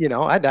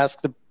 I'd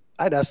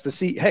ask the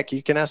seat. Heck,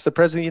 you can ask the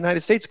president of the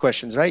United States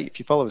questions, right? If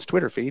you follow his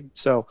Twitter feed.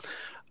 So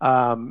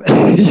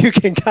you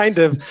can kind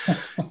of,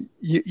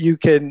 you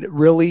can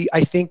really,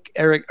 I think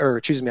I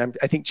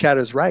think Chad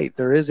is right.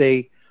 There is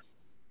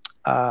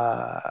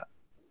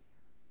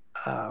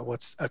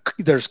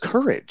there's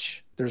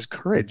courage. There's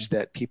courage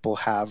that people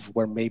have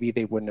where maybe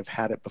they wouldn't have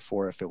had it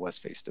before if it was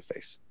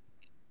face-to-face.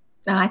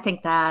 I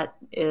think that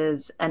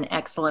is an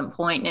excellent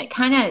point. And it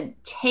kind of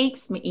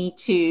takes me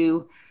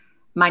to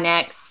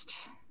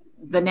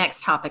the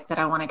next topic that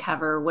I want to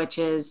cover, which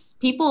is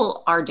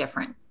people are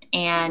different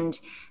and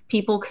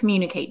people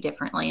communicate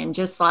differently. And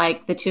just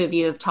like the two of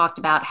you have talked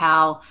about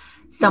how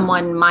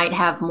someone might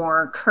have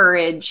more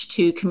courage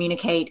to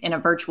communicate in a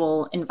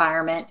virtual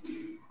environment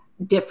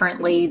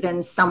differently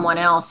than someone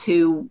else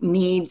who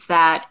needs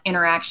that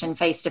interaction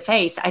face to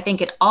face, I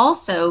think it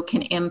also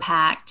can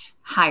impact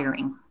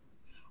hiring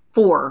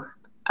for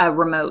a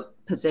remote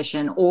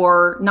position,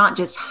 or not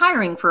just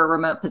hiring for a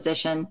remote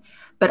position,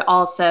 but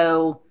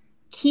also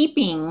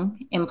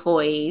keeping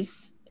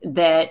employees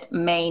that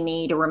may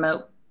need a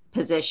remote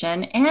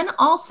position. And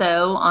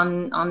also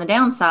on the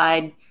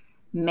downside,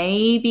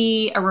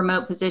 maybe a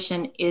remote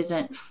position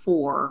isn't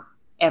for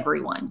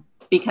everyone,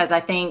 because I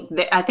think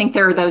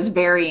there are those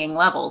varying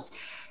levels.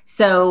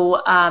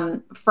 So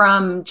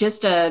from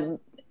just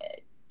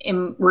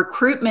in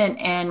recruitment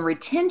and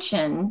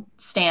retention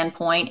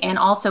standpoint, and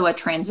also a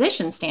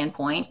transition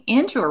standpoint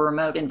into a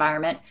remote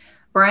environment,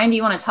 Brian, do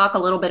you want to talk a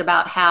little bit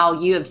about how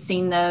you have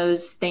seen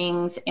those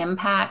things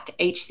impact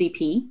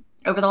HCP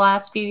over the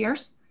last few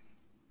years?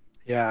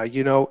 Yeah,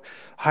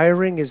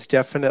 hiring is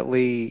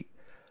definitely,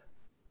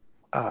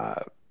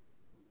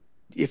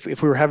 if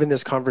we were having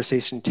this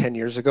conversation 10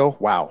 years ago,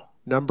 wow,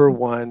 number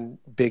one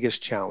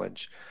biggest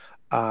challenge.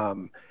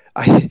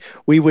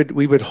 We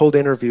would hold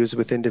interviews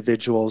with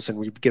individuals and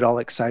we'd get all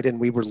excited, and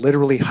we were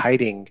literally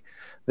hiding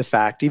the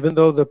fact, even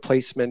though the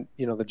placement,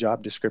 the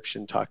job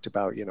description talked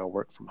about,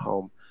 work from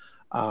home.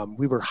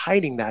 We were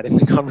hiding that in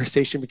the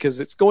conversation because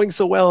it's going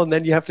so well. And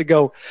then you have to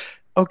go,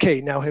 okay,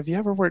 now have you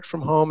ever worked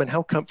from home and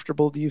how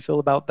comfortable do you feel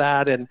about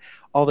that? And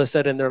all of a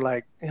sudden they're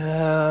like,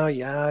 yeah,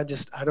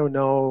 I don't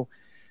know.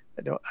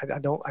 I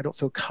don't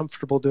feel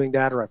comfortable doing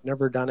that, or I've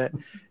never done it.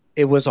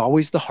 It was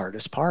always the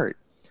hardest part.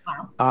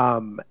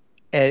 Wow.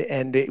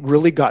 And it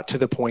really got to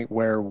the point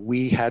where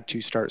we had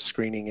to start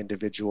screening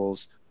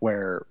individuals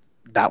where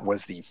that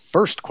was the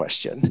first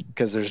question,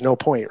 because there's no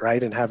point,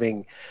 right, in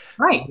having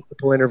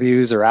multiple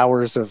interviews or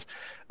hours of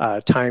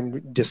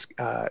time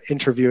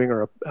interviewing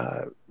or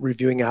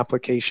reviewing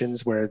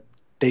applications where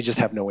they just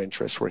have no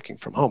interest working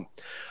from home.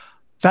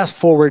 Fast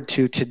forward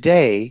to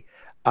today,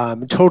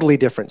 totally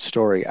different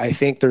story. I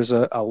think there's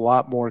a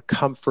lot more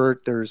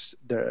comfort. I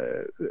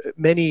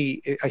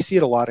see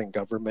it a lot in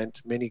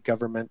government. Many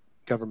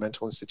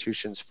governmental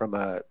institutions from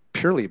a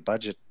purely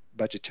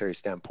budgetary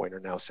standpoint are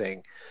now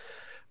saying,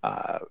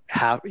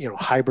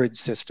 hybrid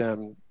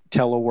system,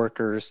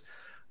 teleworkers,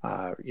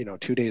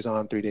 2 days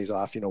on, 3 days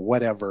off,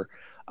 whatever,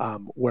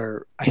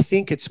 where I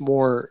think it's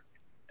more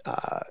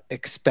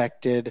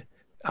expected.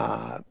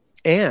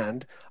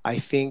 And I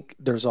think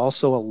there's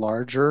also a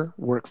larger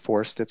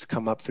workforce that's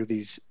come up through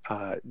these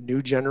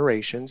new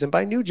generations. And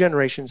by new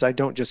generations, I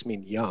don't just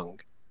mean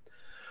young.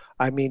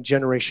 I mean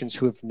generations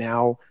who have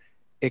now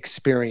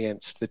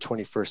experienced the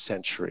 21st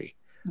century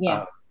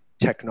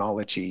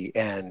technology,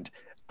 and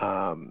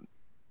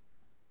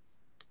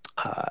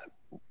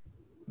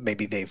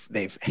maybe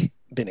they've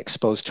been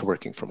exposed to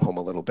working from home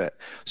a little bit.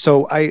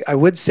 So I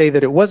would say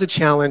that it was a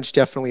challenge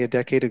definitely a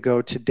decade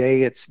ago.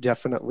 Today, it's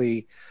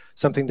definitely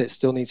something that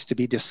still needs to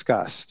be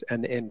discussed.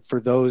 And for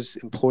those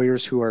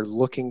employers who are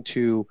looking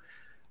to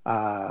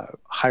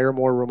hire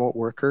more remote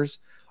workers,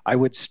 I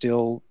would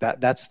still,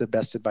 that's the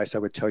best advice I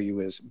would tell you,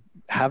 is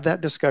have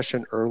that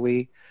discussion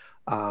early.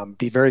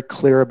 Be very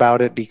clear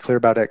about it. Be clear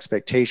about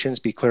expectations.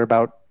 Be clear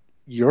about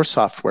your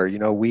software.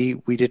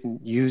 We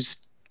didn't use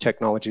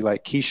technology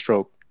like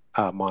keystroke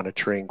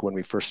monitoring when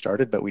we first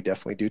started, but we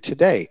definitely do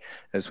today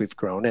as we've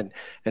grown.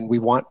 And we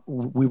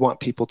want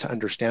people to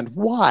understand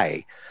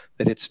why,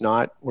 that it's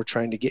not we're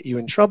trying to get you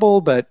in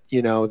trouble, but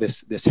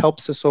this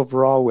helps us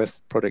overall with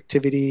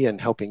productivity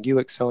and helping you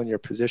excel in your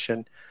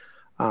position.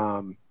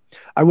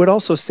 I would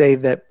also say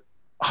that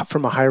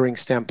from a hiring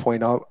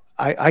standpoint,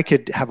 I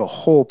could have a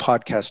whole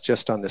podcast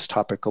just on this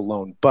topic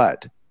alone,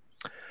 but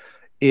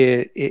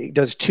it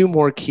does two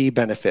more key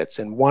benefits.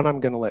 And one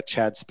I'm going to let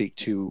Chad speak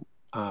to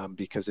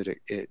because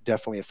it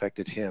definitely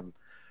affected him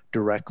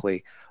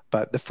directly.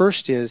 But the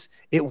first is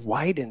it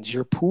widens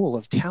your pool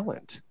of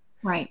talent.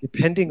 Right.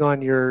 Depending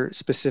on your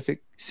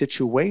specific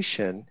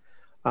situation,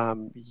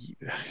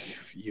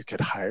 You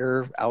could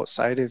hire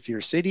outside of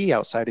your city,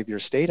 outside of your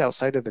state,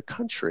 outside of the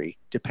country,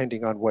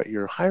 depending on what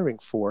you're hiring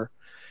for.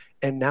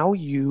 And now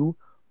you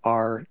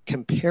are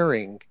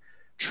comparing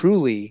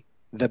truly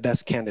the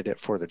best candidate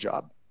for the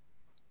job.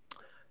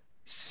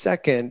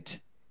 Second,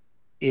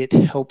 it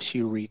helps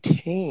you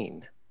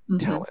retain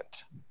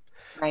talent.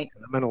 Right.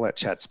 And I'm going to let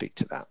Chad speak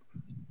to that.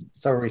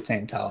 So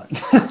retain talent.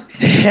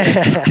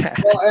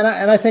 Well,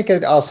 and I think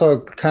it also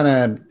kind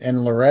of,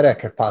 and Loretta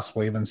could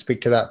possibly even speak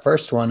to that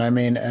first one. I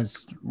mean,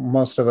 as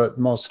most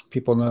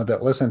people know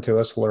that listen to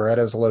us,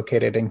 Loretta is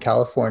located in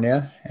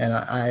California, and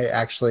I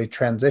actually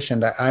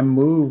transitioned. I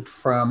moved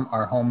from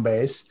our home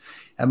base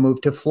and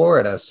moved to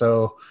Florida.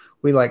 So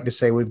we like to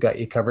say we've got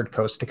you covered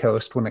coast to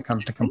coast when it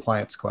comes to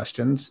compliance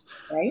questions.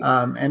 Right.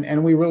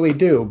 And we really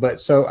do.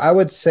 But so I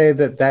would say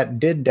that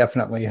did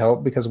definitely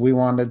help, because we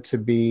wanted to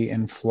be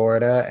in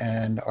Florida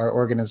and our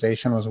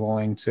organization was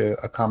willing to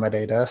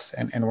accommodate us.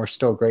 And we're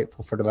still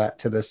grateful for that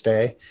to this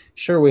day.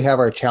 Sure, we have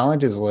our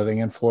challenges living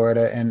in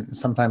Florida, and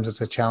sometimes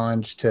it's a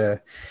challenge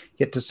to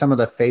get to some of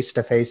the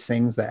face-to-face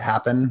things that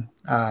happen.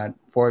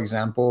 For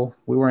example,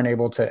 we weren't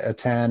able to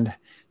attend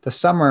the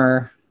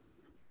summer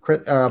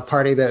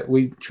party that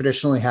we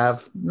traditionally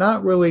have,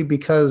 not really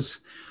because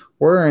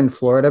we're in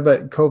Florida,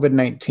 but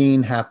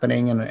COVID-19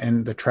 happening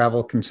and the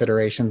travel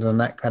considerations and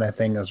that kind of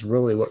thing is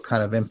really what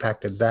kind of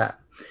impacted that.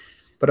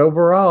 But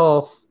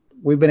overall,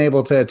 we've been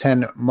able to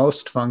attend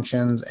most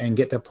functions and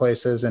get to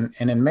places. And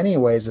in many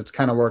ways, it's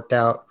kind of worked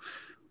out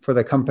for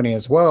the company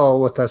as well,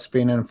 with us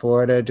being in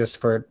Florida, just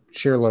for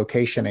sheer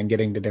location and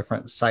getting to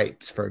different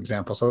sites, for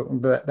example. So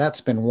that's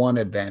been one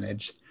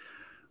advantage.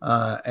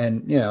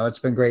 And, it's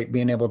been great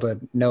being able to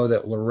know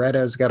that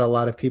Loretta's got a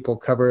lot of people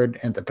covered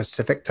in the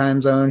Pacific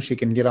time zone. She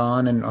can get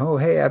on and, oh,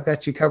 hey, I've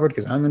got you covered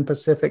because I'm in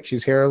Pacific.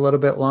 She's here a little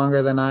bit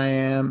longer than I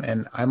am.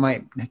 And I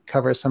might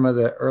cover some of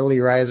the early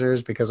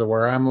risers because of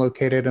where I'm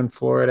located in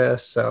Florida.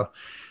 So,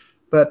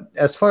 but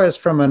as far as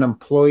from an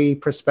employee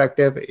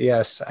perspective,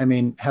 yes, I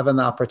mean, having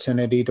the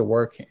opportunity to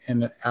work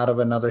out of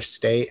another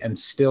state and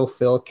still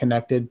feel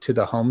connected to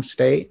the home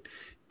state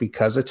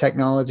because of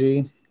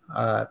technology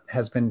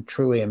has been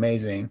truly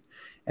amazing.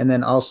 And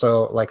then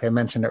also, like I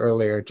mentioned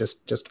earlier,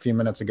 just a few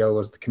minutes ago,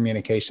 was the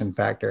communication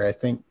factor. I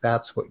think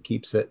that's what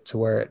keeps it to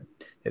where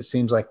it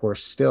seems like we're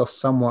still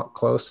somewhat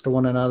close to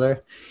one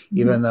another,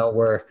 even though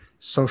we're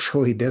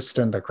socially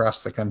distant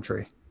across the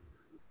country.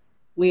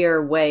 We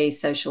are way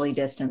socially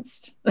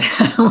distanced.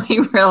 We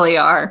really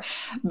are.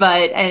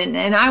 But,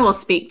 and I will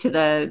speak to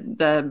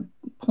the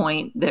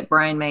point that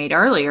Brian made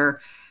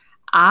earlier.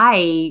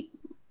 I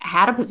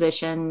had a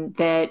position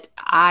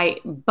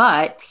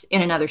but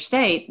in another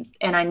state,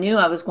 and I knew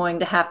I was going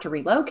to have to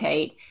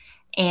relocate.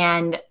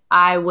 And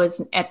I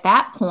was, at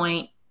that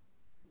point,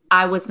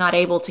 I was not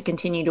able to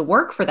continue to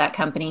work for that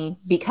company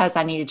because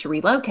I needed to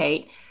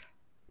relocate.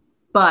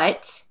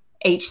 But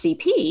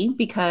HCP,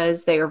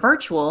 because they are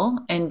virtual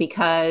and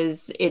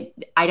because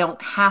I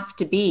don't have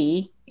to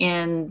be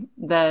in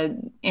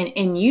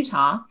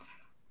Utah,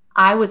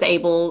 I was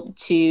able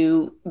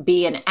to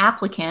be an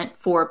applicant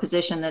for a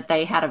position that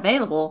they had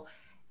available,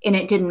 and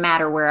it didn't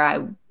matter where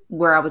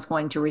I was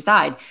going to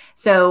reside.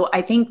 So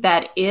I think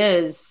that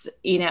is,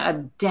 a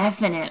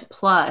definite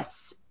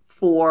plus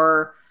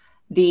for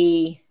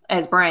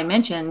as Brian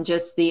mentioned,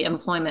 just the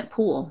employment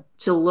pool,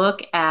 to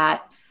look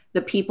at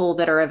the people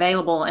that are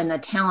available and the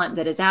talent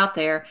that is out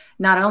there,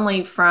 not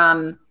only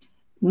from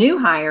new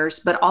hires,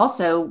 but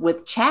also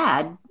with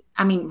Chad,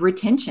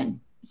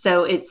 retention.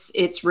 So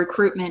it's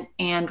recruitment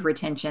and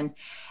retention.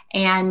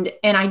 And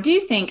I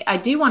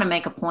do want to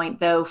make a point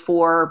though,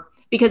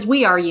 because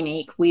we are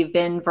unique. We've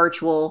been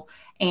virtual,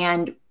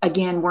 and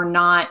again, we're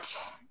not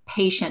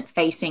patient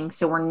facing,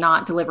 so we're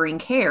not delivering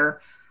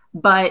care.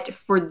 But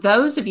for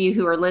those of you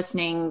who are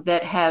listening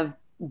that have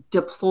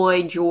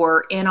deployed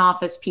your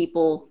in-office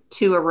people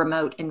to a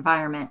remote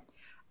environment,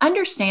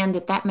 understand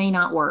that may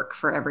not work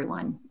for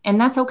everyone. And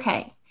that's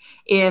okay.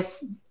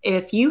 If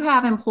you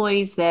have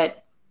employees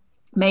that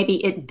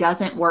maybe it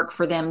doesn't work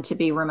for them to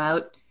be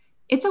remote,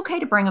 it's okay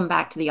to bring them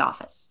back to the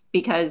office,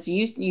 because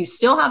you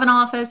still have an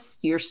office,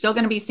 you're still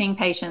going to be seeing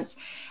patients.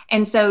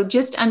 And so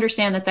just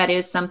understand that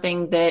is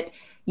something that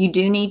you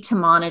do need to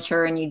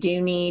monitor, and you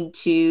do need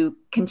to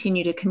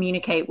continue to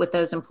communicate with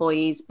those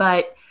employees.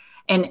 But,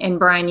 and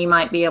Brian, you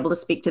might be able to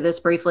speak to this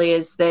briefly,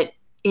 is that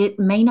it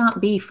may not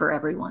be for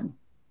everyone.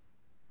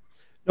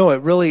 No,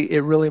 it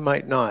really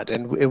might not.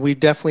 And we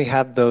definitely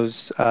had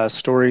those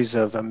stories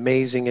of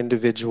amazing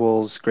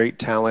individuals, great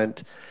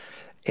talent.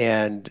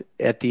 And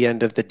at the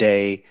end of the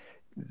day,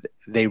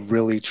 they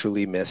really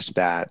truly missed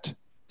that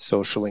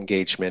social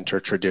engagement or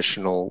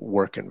traditional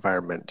work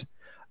environment.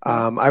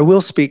 I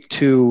will speak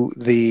to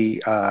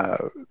the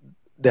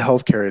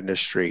healthcare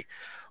industry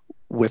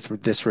with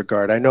this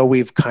regard. I know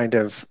we've kind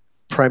of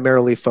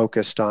primarily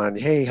focused on,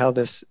 hey, how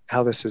this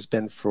has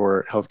been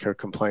for healthcare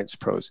compliance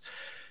pros.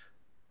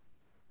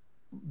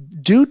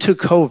 Due to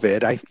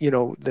COVID,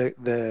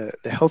 the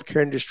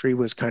healthcare industry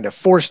was kind of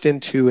forced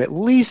into at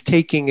least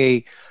taking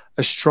a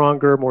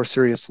stronger, more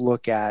serious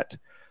look at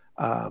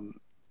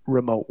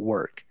remote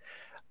work.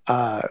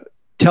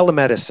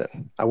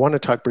 Telemedicine. I want to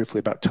talk briefly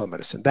about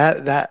telemedicine.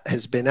 That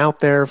has been out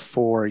there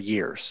for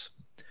years.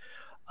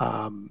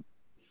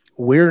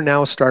 We're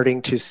now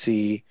starting to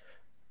see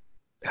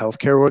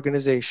healthcare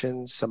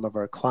organizations, some of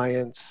our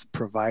clients,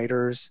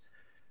 providers,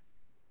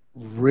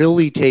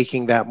 really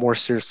taking that more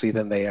seriously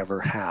than they ever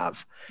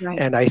have. Right.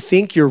 And I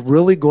think you're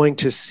really going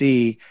to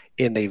see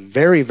in a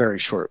very, very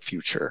short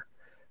future,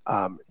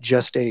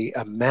 just a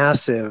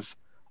massive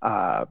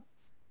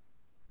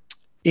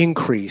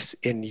increase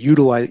in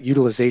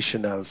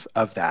utilization of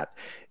that,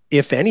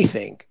 if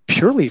anything,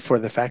 purely for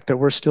the fact that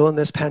we're still in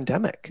this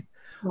pandemic.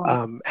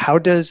 Right. How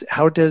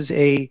does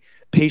a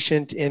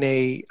patient in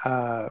a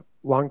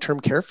long-term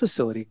care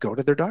facility go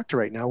to their doctor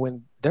right now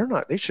when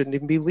they shouldn't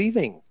even be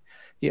leaving?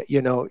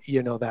 You know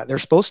that they're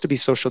supposed to be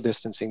social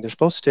distancing. They're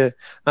supposed to,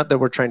 not that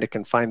we're trying to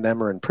confine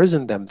them or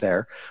imprison them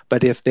there,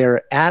 but if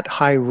they're at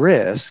high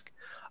risk,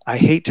 I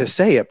hate to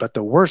say it, but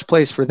the worst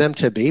place for them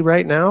to be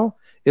right now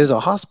is a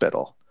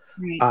hospital.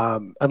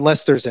 Right.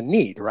 Unless there's a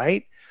need,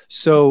 right?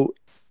 So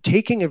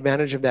taking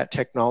advantage of that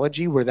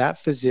technology where that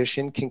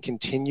physician can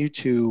continue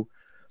to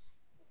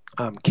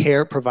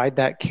provide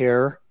that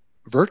care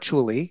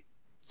virtually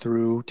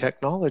through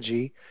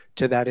technology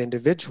to that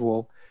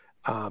individual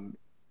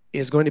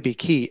is going to be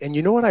key. And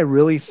you know what I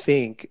really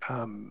think?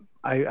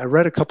 I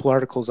read a couple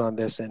articles on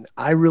this, and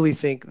I really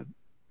think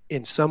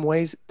in some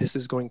ways this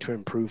is going to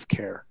improve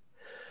care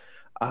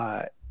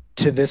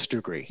to this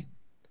degree.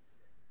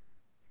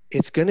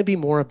 It's going to be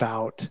more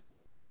about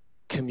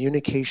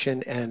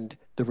communication and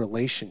the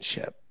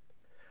relationship.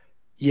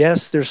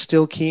 Yes, they're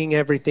still keying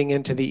everything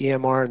into the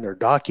EMR and they're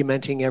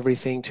documenting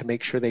everything to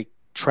make sure they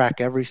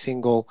track every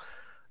single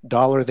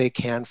dollar they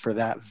can for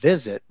that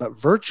visit. But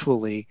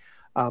virtually,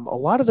 a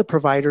lot of the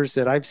providers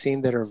that I've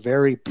seen that are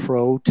very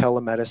pro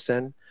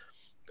telemedicine,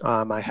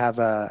 I have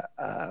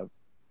a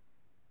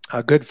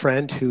good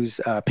friend who's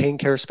a pain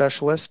care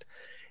specialist,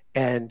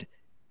 and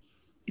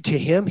to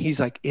him, he's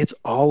like, it's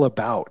all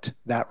about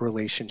that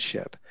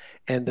relationship.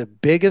 And the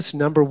biggest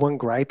number one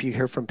gripe you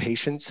hear from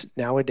patients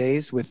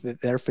nowadays with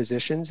their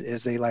physicians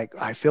is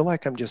I feel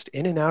like I'm just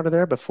in and out of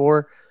there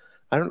before.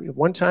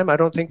 One time, I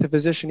don't think the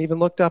physician even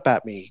looked up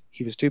at me.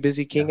 He was too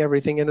busy keying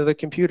everything into the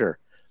computer.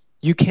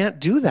 You can't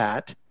do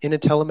that in a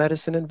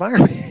telemedicine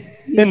environment.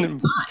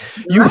 And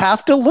you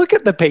have to look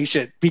at the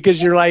patient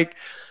because you're like,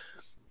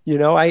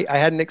 I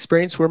had an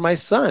experience where my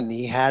son,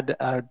 he had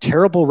a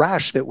terrible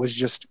rash that was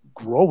just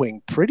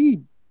growing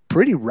pretty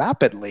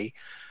rapidly.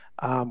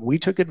 We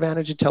took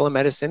advantage of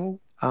telemedicine,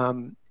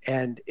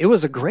 and it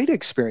was a great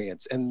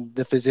experience. And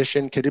the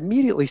physician could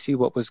immediately see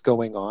what was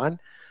going on.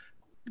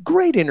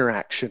 Great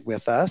interaction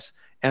with us,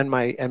 and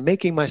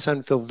making my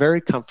son feel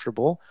very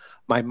comfortable.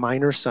 My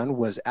minor son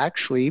was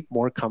actually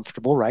more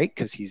comfortable, right?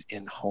 Because he's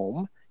in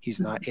home. He's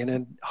not in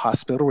a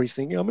hospital where he's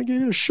thinking, I'm going to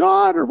get a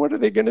shot, or what are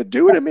they going to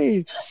do to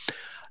me?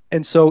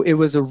 And so it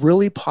was a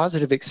really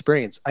positive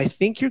experience. I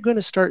think you're going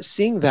to start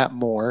seeing that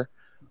more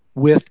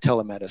with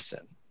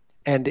telemedicine.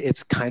 And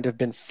it's kind of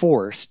been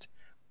forced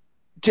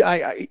to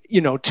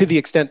the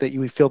extent that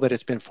you feel that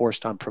it's been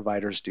forced on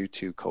providers due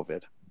to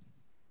COVID.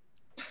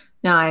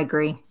 No, I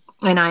agree.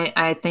 And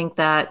I think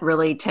that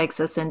really takes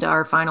us into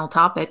our final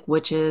topic,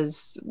 which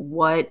is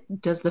what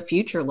does the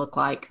future look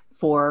like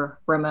for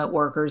remote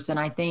workers? And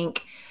I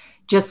think,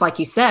 just like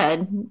you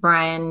said,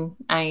 Brian,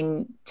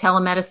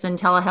 telemedicine,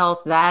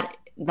 telehealth,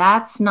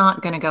 that's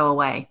not going to go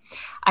away.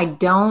 I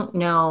don't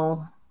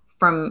know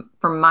from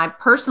my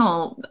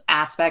personal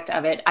aspect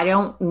of it, I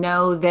don't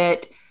know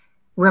that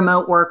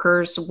remote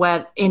workers,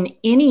 in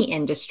any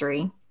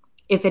industry,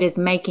 if it is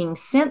making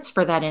sense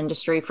for that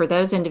industry, for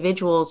those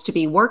individuals to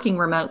be working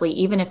remotely,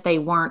 even if they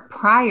weren't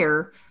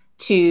prior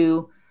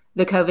to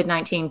the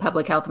COVID-19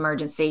 public health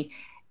emergency,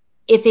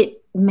 if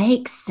it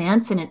makes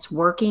sense and it's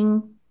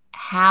working,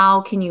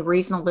 how can you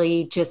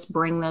reasonably just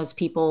bring those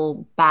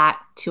people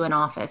back to an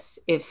office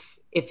if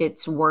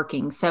it's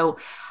working? So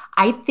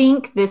I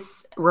think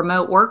this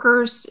remote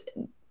workers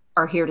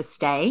are here to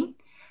stay.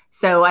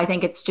 So I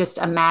think it's just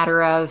a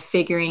matter of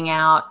figuring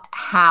out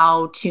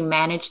how to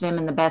manage them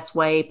in the best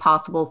way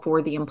possible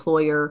for the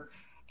employer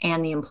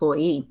and the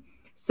employee.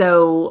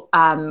 So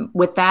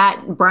with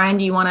that,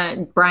 Brian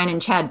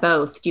and Chad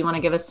both, do you want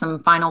to give us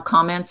some final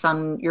comments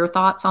on your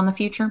thoughts on the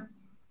future?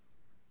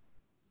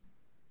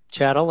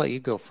 Chad, I'll let you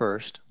go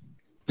first.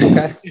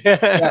 Okay.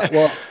 Yeah,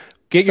 well,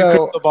 get your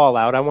crystal ball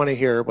out. I want to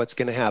hear what's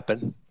going to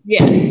happen.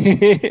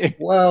 Yes.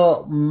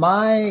 Well,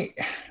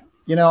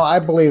 I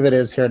believe it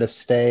is here to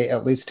stay,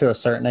 at least to a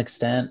certain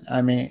extent.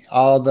 I mean,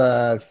 all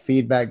the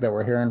feedback that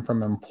we're hearing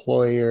from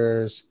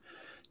employers,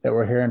 that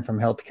we're hearing from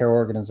healthcare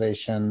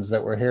organizations,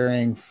 that we're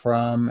hearing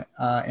from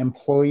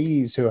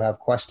employees who have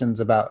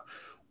questions about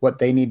what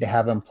they need to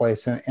have in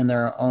place in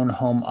their own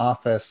home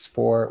office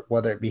for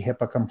whether it be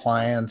HIPAA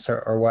compliance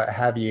or what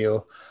have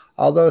you.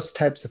 All those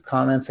types of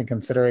comments and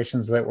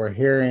considerations that we're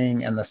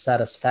hearing and the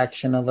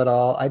satisfaction of it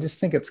all, I just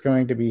think it's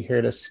going to be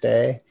here to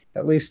stay,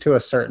 at least to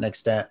a certain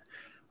extent.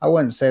 I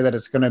wouldn't say that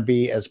it's going to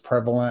be as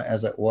prevalent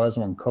as it was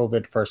when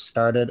COVID first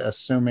started,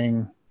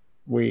 assuming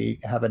we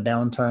have a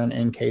downturn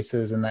in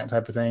cases and that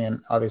type of thing.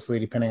 And obviously,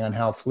 depending on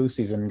how flu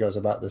season goes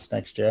about this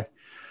next year.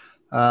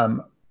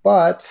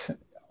 But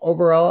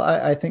overall,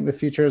 I think the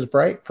future is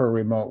bright for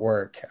remote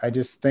work. I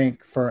just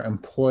think for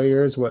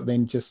employers, what they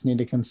just need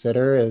to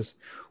consider is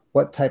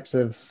what types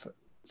of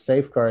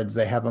safeguards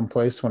they have in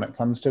place when it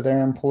comes to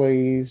their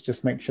employees.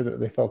 Just make sure that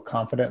they feel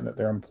confident that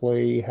their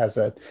employee has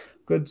a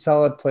good,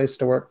 solid place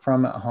to work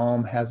from at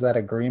home, has that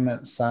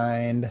agreement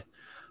signed,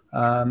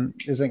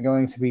 isn't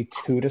going to be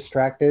too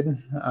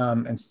distracted,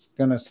 and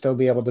going to still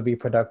be able to be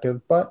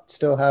productive, but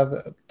still have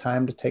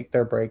time to take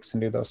their breaks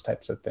and do those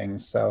types of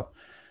things. So,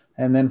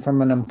 and then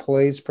from an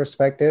employee's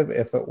perspective,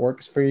 if it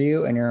works for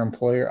you and your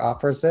employer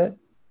offers it,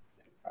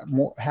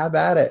 have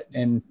at it,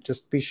 and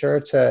just be sure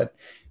to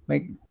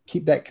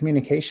keep that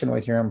communication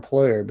with your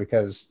employer,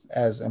 because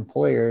as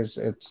employers,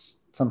 it's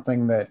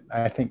something that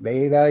I think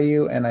they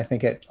value. And I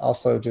think it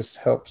also just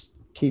helps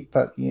keep,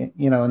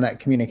 in that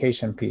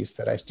communication piece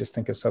that I just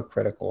think is so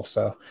critical.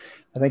 So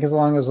I think as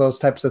long as those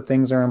types of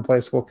things are in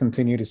place, we'll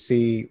continue to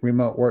see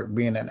remote work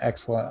being an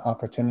excellent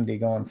opportunity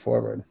going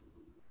forward.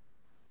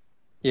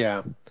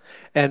 Yeah.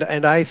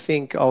 And I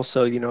think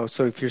also,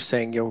 so if you're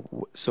saying,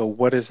 so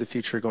what is the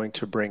future going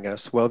to bring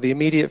us? Well, the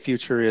immediate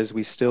future is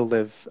we still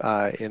live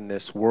in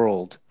this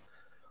world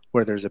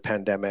where there's a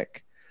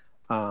pandemic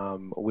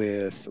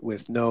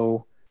with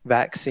no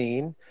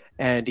vaccine.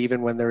 And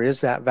even when there is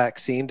that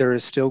vaccine, there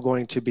is still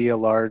going to be a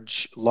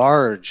large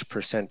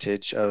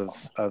percentage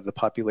of the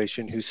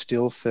population who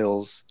still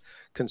feels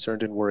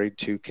concerned and worried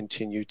to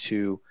continue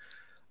to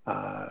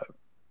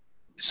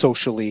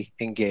socially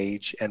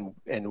engage and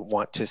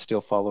want to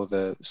still follow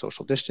the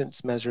social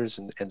distance measures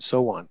and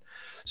so on.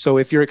 So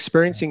if you're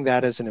experiencing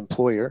that as an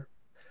employer,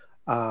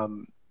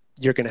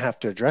 you're going to have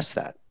to address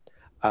that.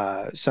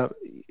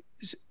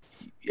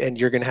 And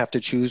you're going to have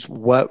to choose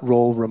what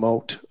role a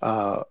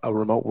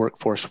remote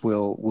workforce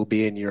will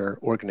be in your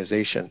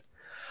organization.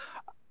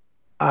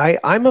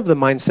 I'm of the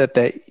mindset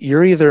that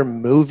you're either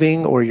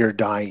moving or you're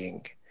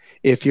dying.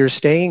 If you're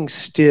staying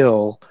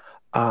still,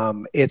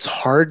 it's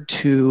hard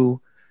to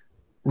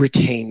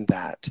retain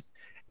that,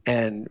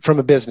 and from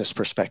a business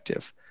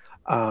perspective.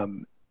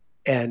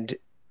 And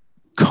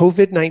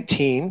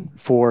COVID-19,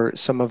 for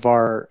some of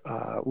our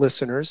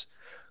listeners,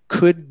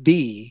 could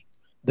be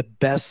the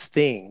best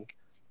thing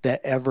that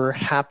ever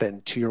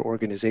happened to your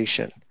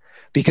organization,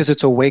 because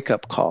it's a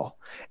wake-up call.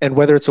 And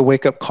whether it's a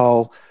wake-up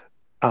call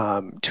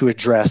to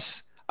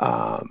address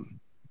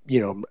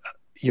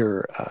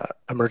your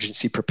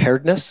emergency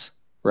preparedness,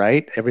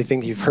 right?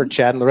 Everything you've heard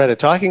Chad and Loretta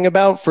talking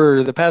about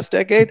for the past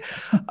decade,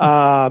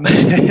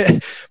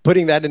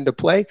 putting that into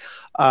play,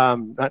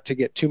 not to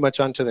get too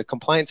much onto the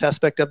compliance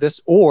aspect of this,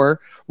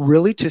 or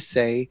really to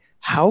say,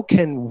 how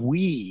can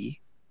we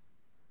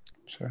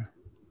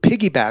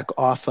piggyback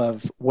off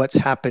of what's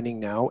happening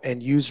now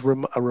and use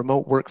a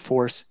remote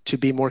workforce to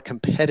be more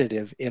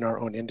competitive in our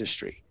own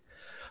industry,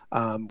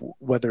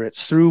 whether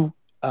it's through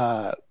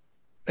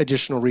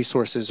additional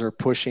resources or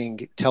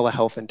pushing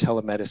telehealth and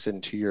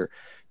telemedicine to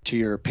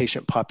your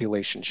patient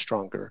population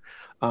stronger,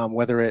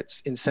 whether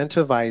it's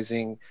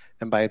incentivizing,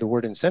 and by the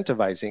word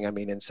incentivizing, I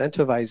mean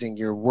incentivizing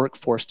your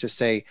workforce to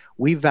say,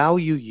 we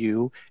value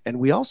you and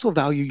we also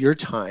value your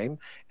time.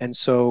 And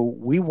so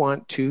we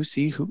want to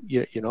see who,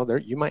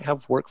 you might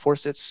have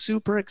workforce that's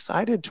super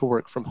excited to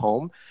work from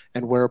home,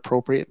 and where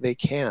appropriate they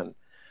can.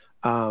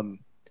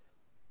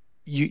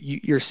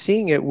 You're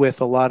seeing it with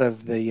a lot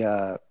of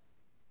the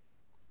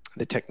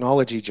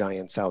technology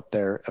giants out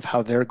there, of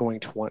how they're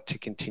going to want to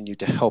continue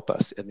to help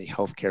us in the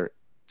healthcare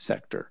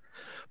sector.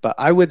 But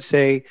I would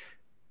say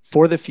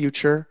for the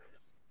future,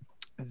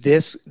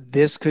 this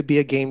could be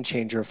a game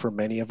changer for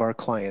many of our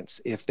clients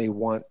if they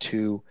want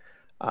to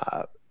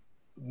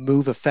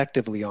move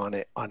effectively on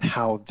it, on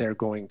how they're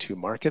going to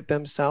market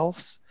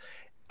themselves,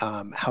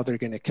 how they're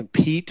going to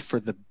compete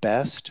for the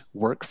best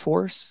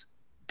workforce.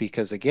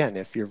 Because again,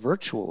 if you're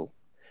virtual,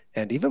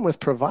 and even with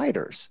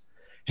providers,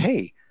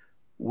 hey,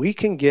 we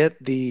can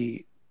get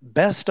the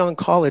best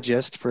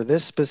oncologist for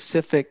this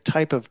specific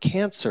type of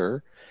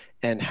cancer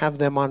and have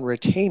them on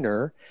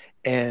retainer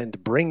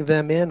and bring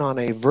them in on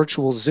a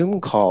virtual Zoom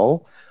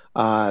call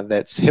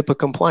that's HIPAA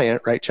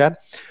compliant, right, Chad?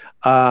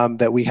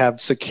 That we have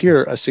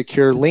a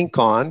secure link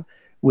on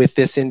with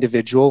this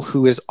individual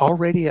who is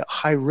already at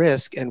high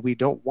risk, and we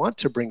don't want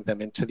to bring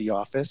them into the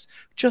office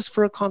just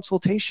for a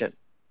consultation.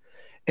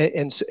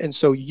 And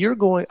so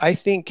I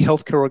think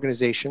healthcare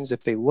organizations,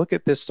 if they look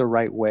at this the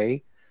right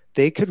way,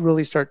 they could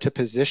really start to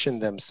position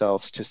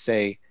themselves to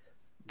say,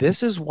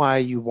 this is why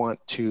you want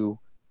to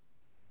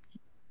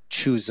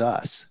choose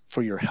us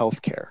for your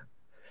healthcare,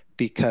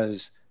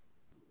 because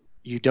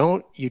you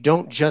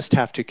don't just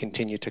have to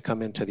continue to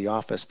come into the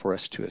office for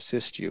us to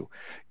assist you.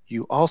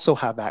 You also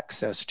have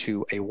access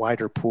to a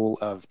wider pool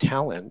of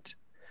talent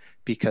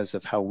because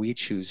of how we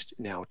choose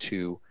now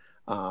to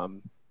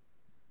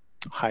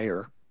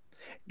hire.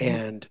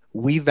 And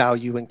we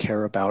value and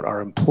care about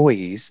our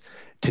employees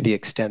to the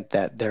extent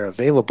that they're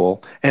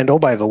available. And oh,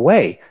 by the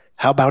way,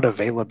 how about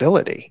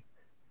availability?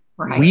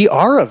 Right. We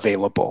are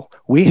available.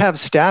 We have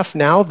staff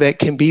now that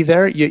can be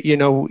there.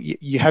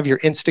 You have your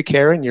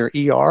Instacare and your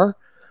ER.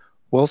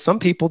 Well, some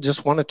people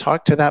just want to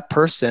talk to that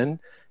person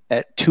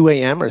at 2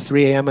 a.m. or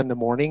 3 a.m. in the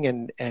morning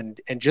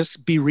and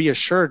just be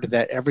reassured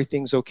that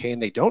everything's okay and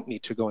they don't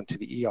need to go into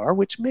the ER,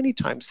 which many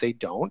times they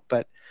don't,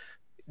 but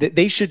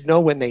they should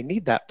know when they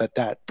need that. But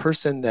that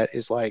person that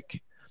is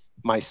like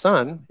my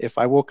son, if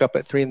I woke up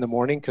at 3 in the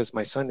morning because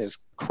my son is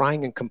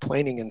crying and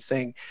complaining and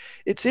saying,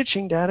 it's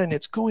itching, Dad, and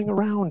it's going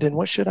around, and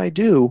what should I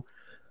do?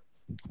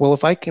 Well,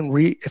 if I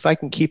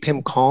can keep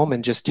him calm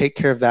and just take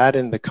care of that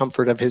in the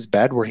comfort of his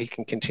bed where he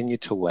can continue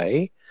to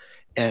lay,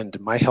 and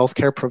my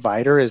healthcare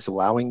provider is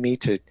allowing me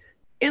to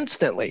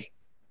instantly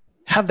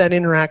have that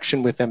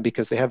interaction with them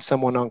because they have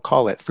someone on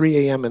call at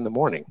 3 a.m. in the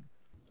morning,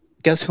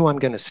 guess who I'm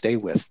going to stay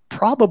with?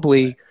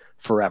 Probably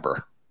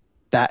forever.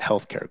 That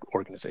healthcare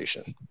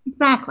organization.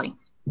 Exactly.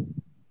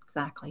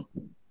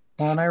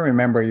 Well, and I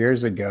remember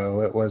years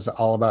ago, it was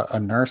all about a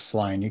nurse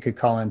line. You could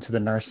call into the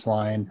nurse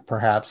line,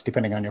 perhaps,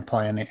 depending on your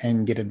plan,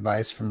 and get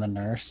advice from the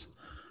nurse.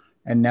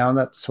 And now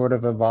that's sort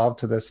of evolved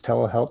to this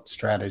telehealth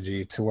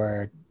strategy to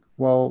where,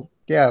 well,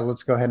 yeah,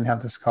 let's go ahead and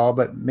have this call,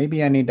 but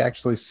maybe I need to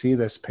actually see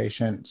this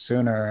patient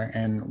sooner,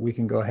 and we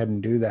can go ahead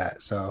and do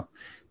that. So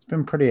it's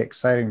been pretty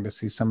exciting to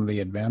see some of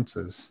the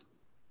advances.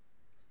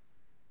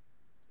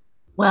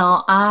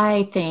 Well,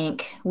 I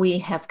think we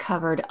have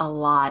covered a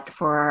lot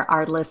for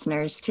our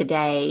listeners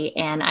today.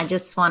 And I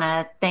just want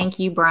to thank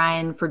you,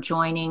 Brian, for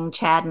joining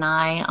Chad and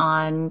I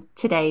on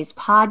today's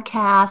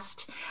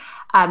podcast.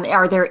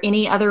 Are there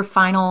any other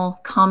final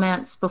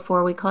comments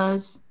before we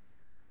close?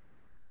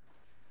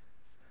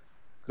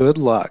 Good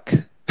luck.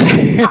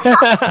 Good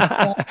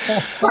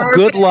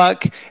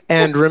luck.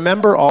 And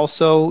remember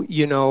also,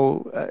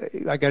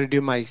 I got to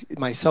do my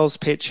sales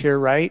pitch here,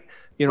 right?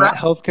 At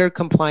Healthcare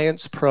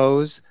Compliance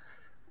Pros,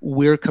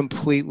 we're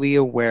completely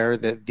aware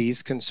that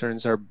these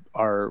concerns are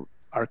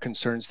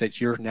concerns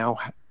that you're now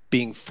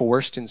being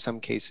forced in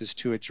some cases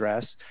to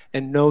address,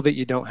 and know that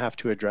you don't have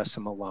to address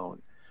them alone.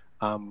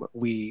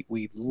 We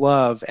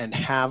love and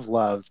have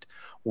loved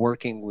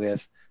working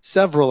with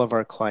several of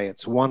our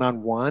clients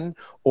one-on-one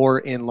or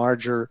in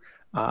larger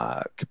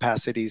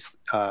capacities,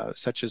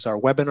 such as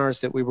our webinars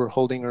that we were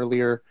holding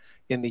earlier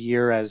in the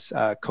year as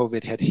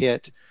COVID had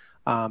hit.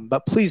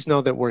 But please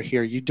know that we're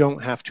here. You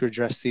don't have to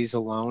address these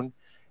alone.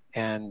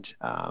 And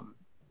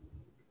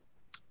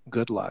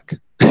good luck.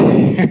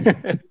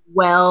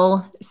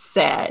 Well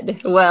said.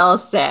 Well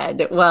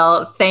said.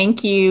 Well,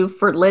 thank you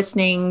for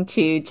listening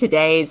to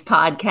today's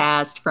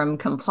podcast from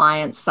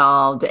Compliance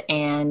Solved,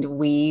 and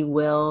we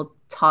will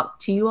talk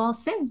to you all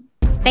soon.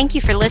 Thank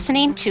you for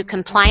listening to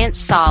Compliance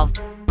Solved,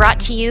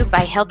 brought to you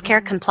by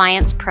Healthcare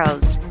Compliance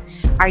Pros.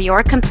 Are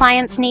your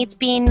compliance needs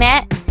being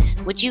met?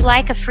 Would you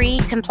like a free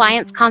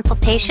compliance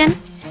consultation?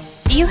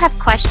 Do you have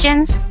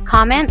questions,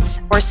 comments,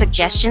 or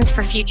suggestions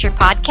for future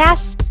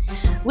podcasts?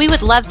 We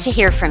would love to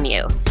hear from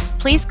you.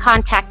 Please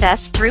contact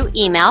us through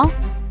email,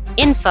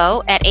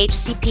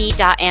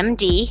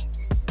 info@hcp.md,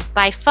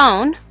 by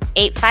phone,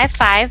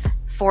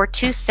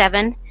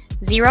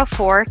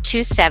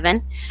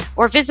 855-427-0427,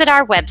 or visit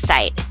our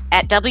website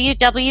at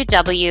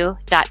www.hcp.md.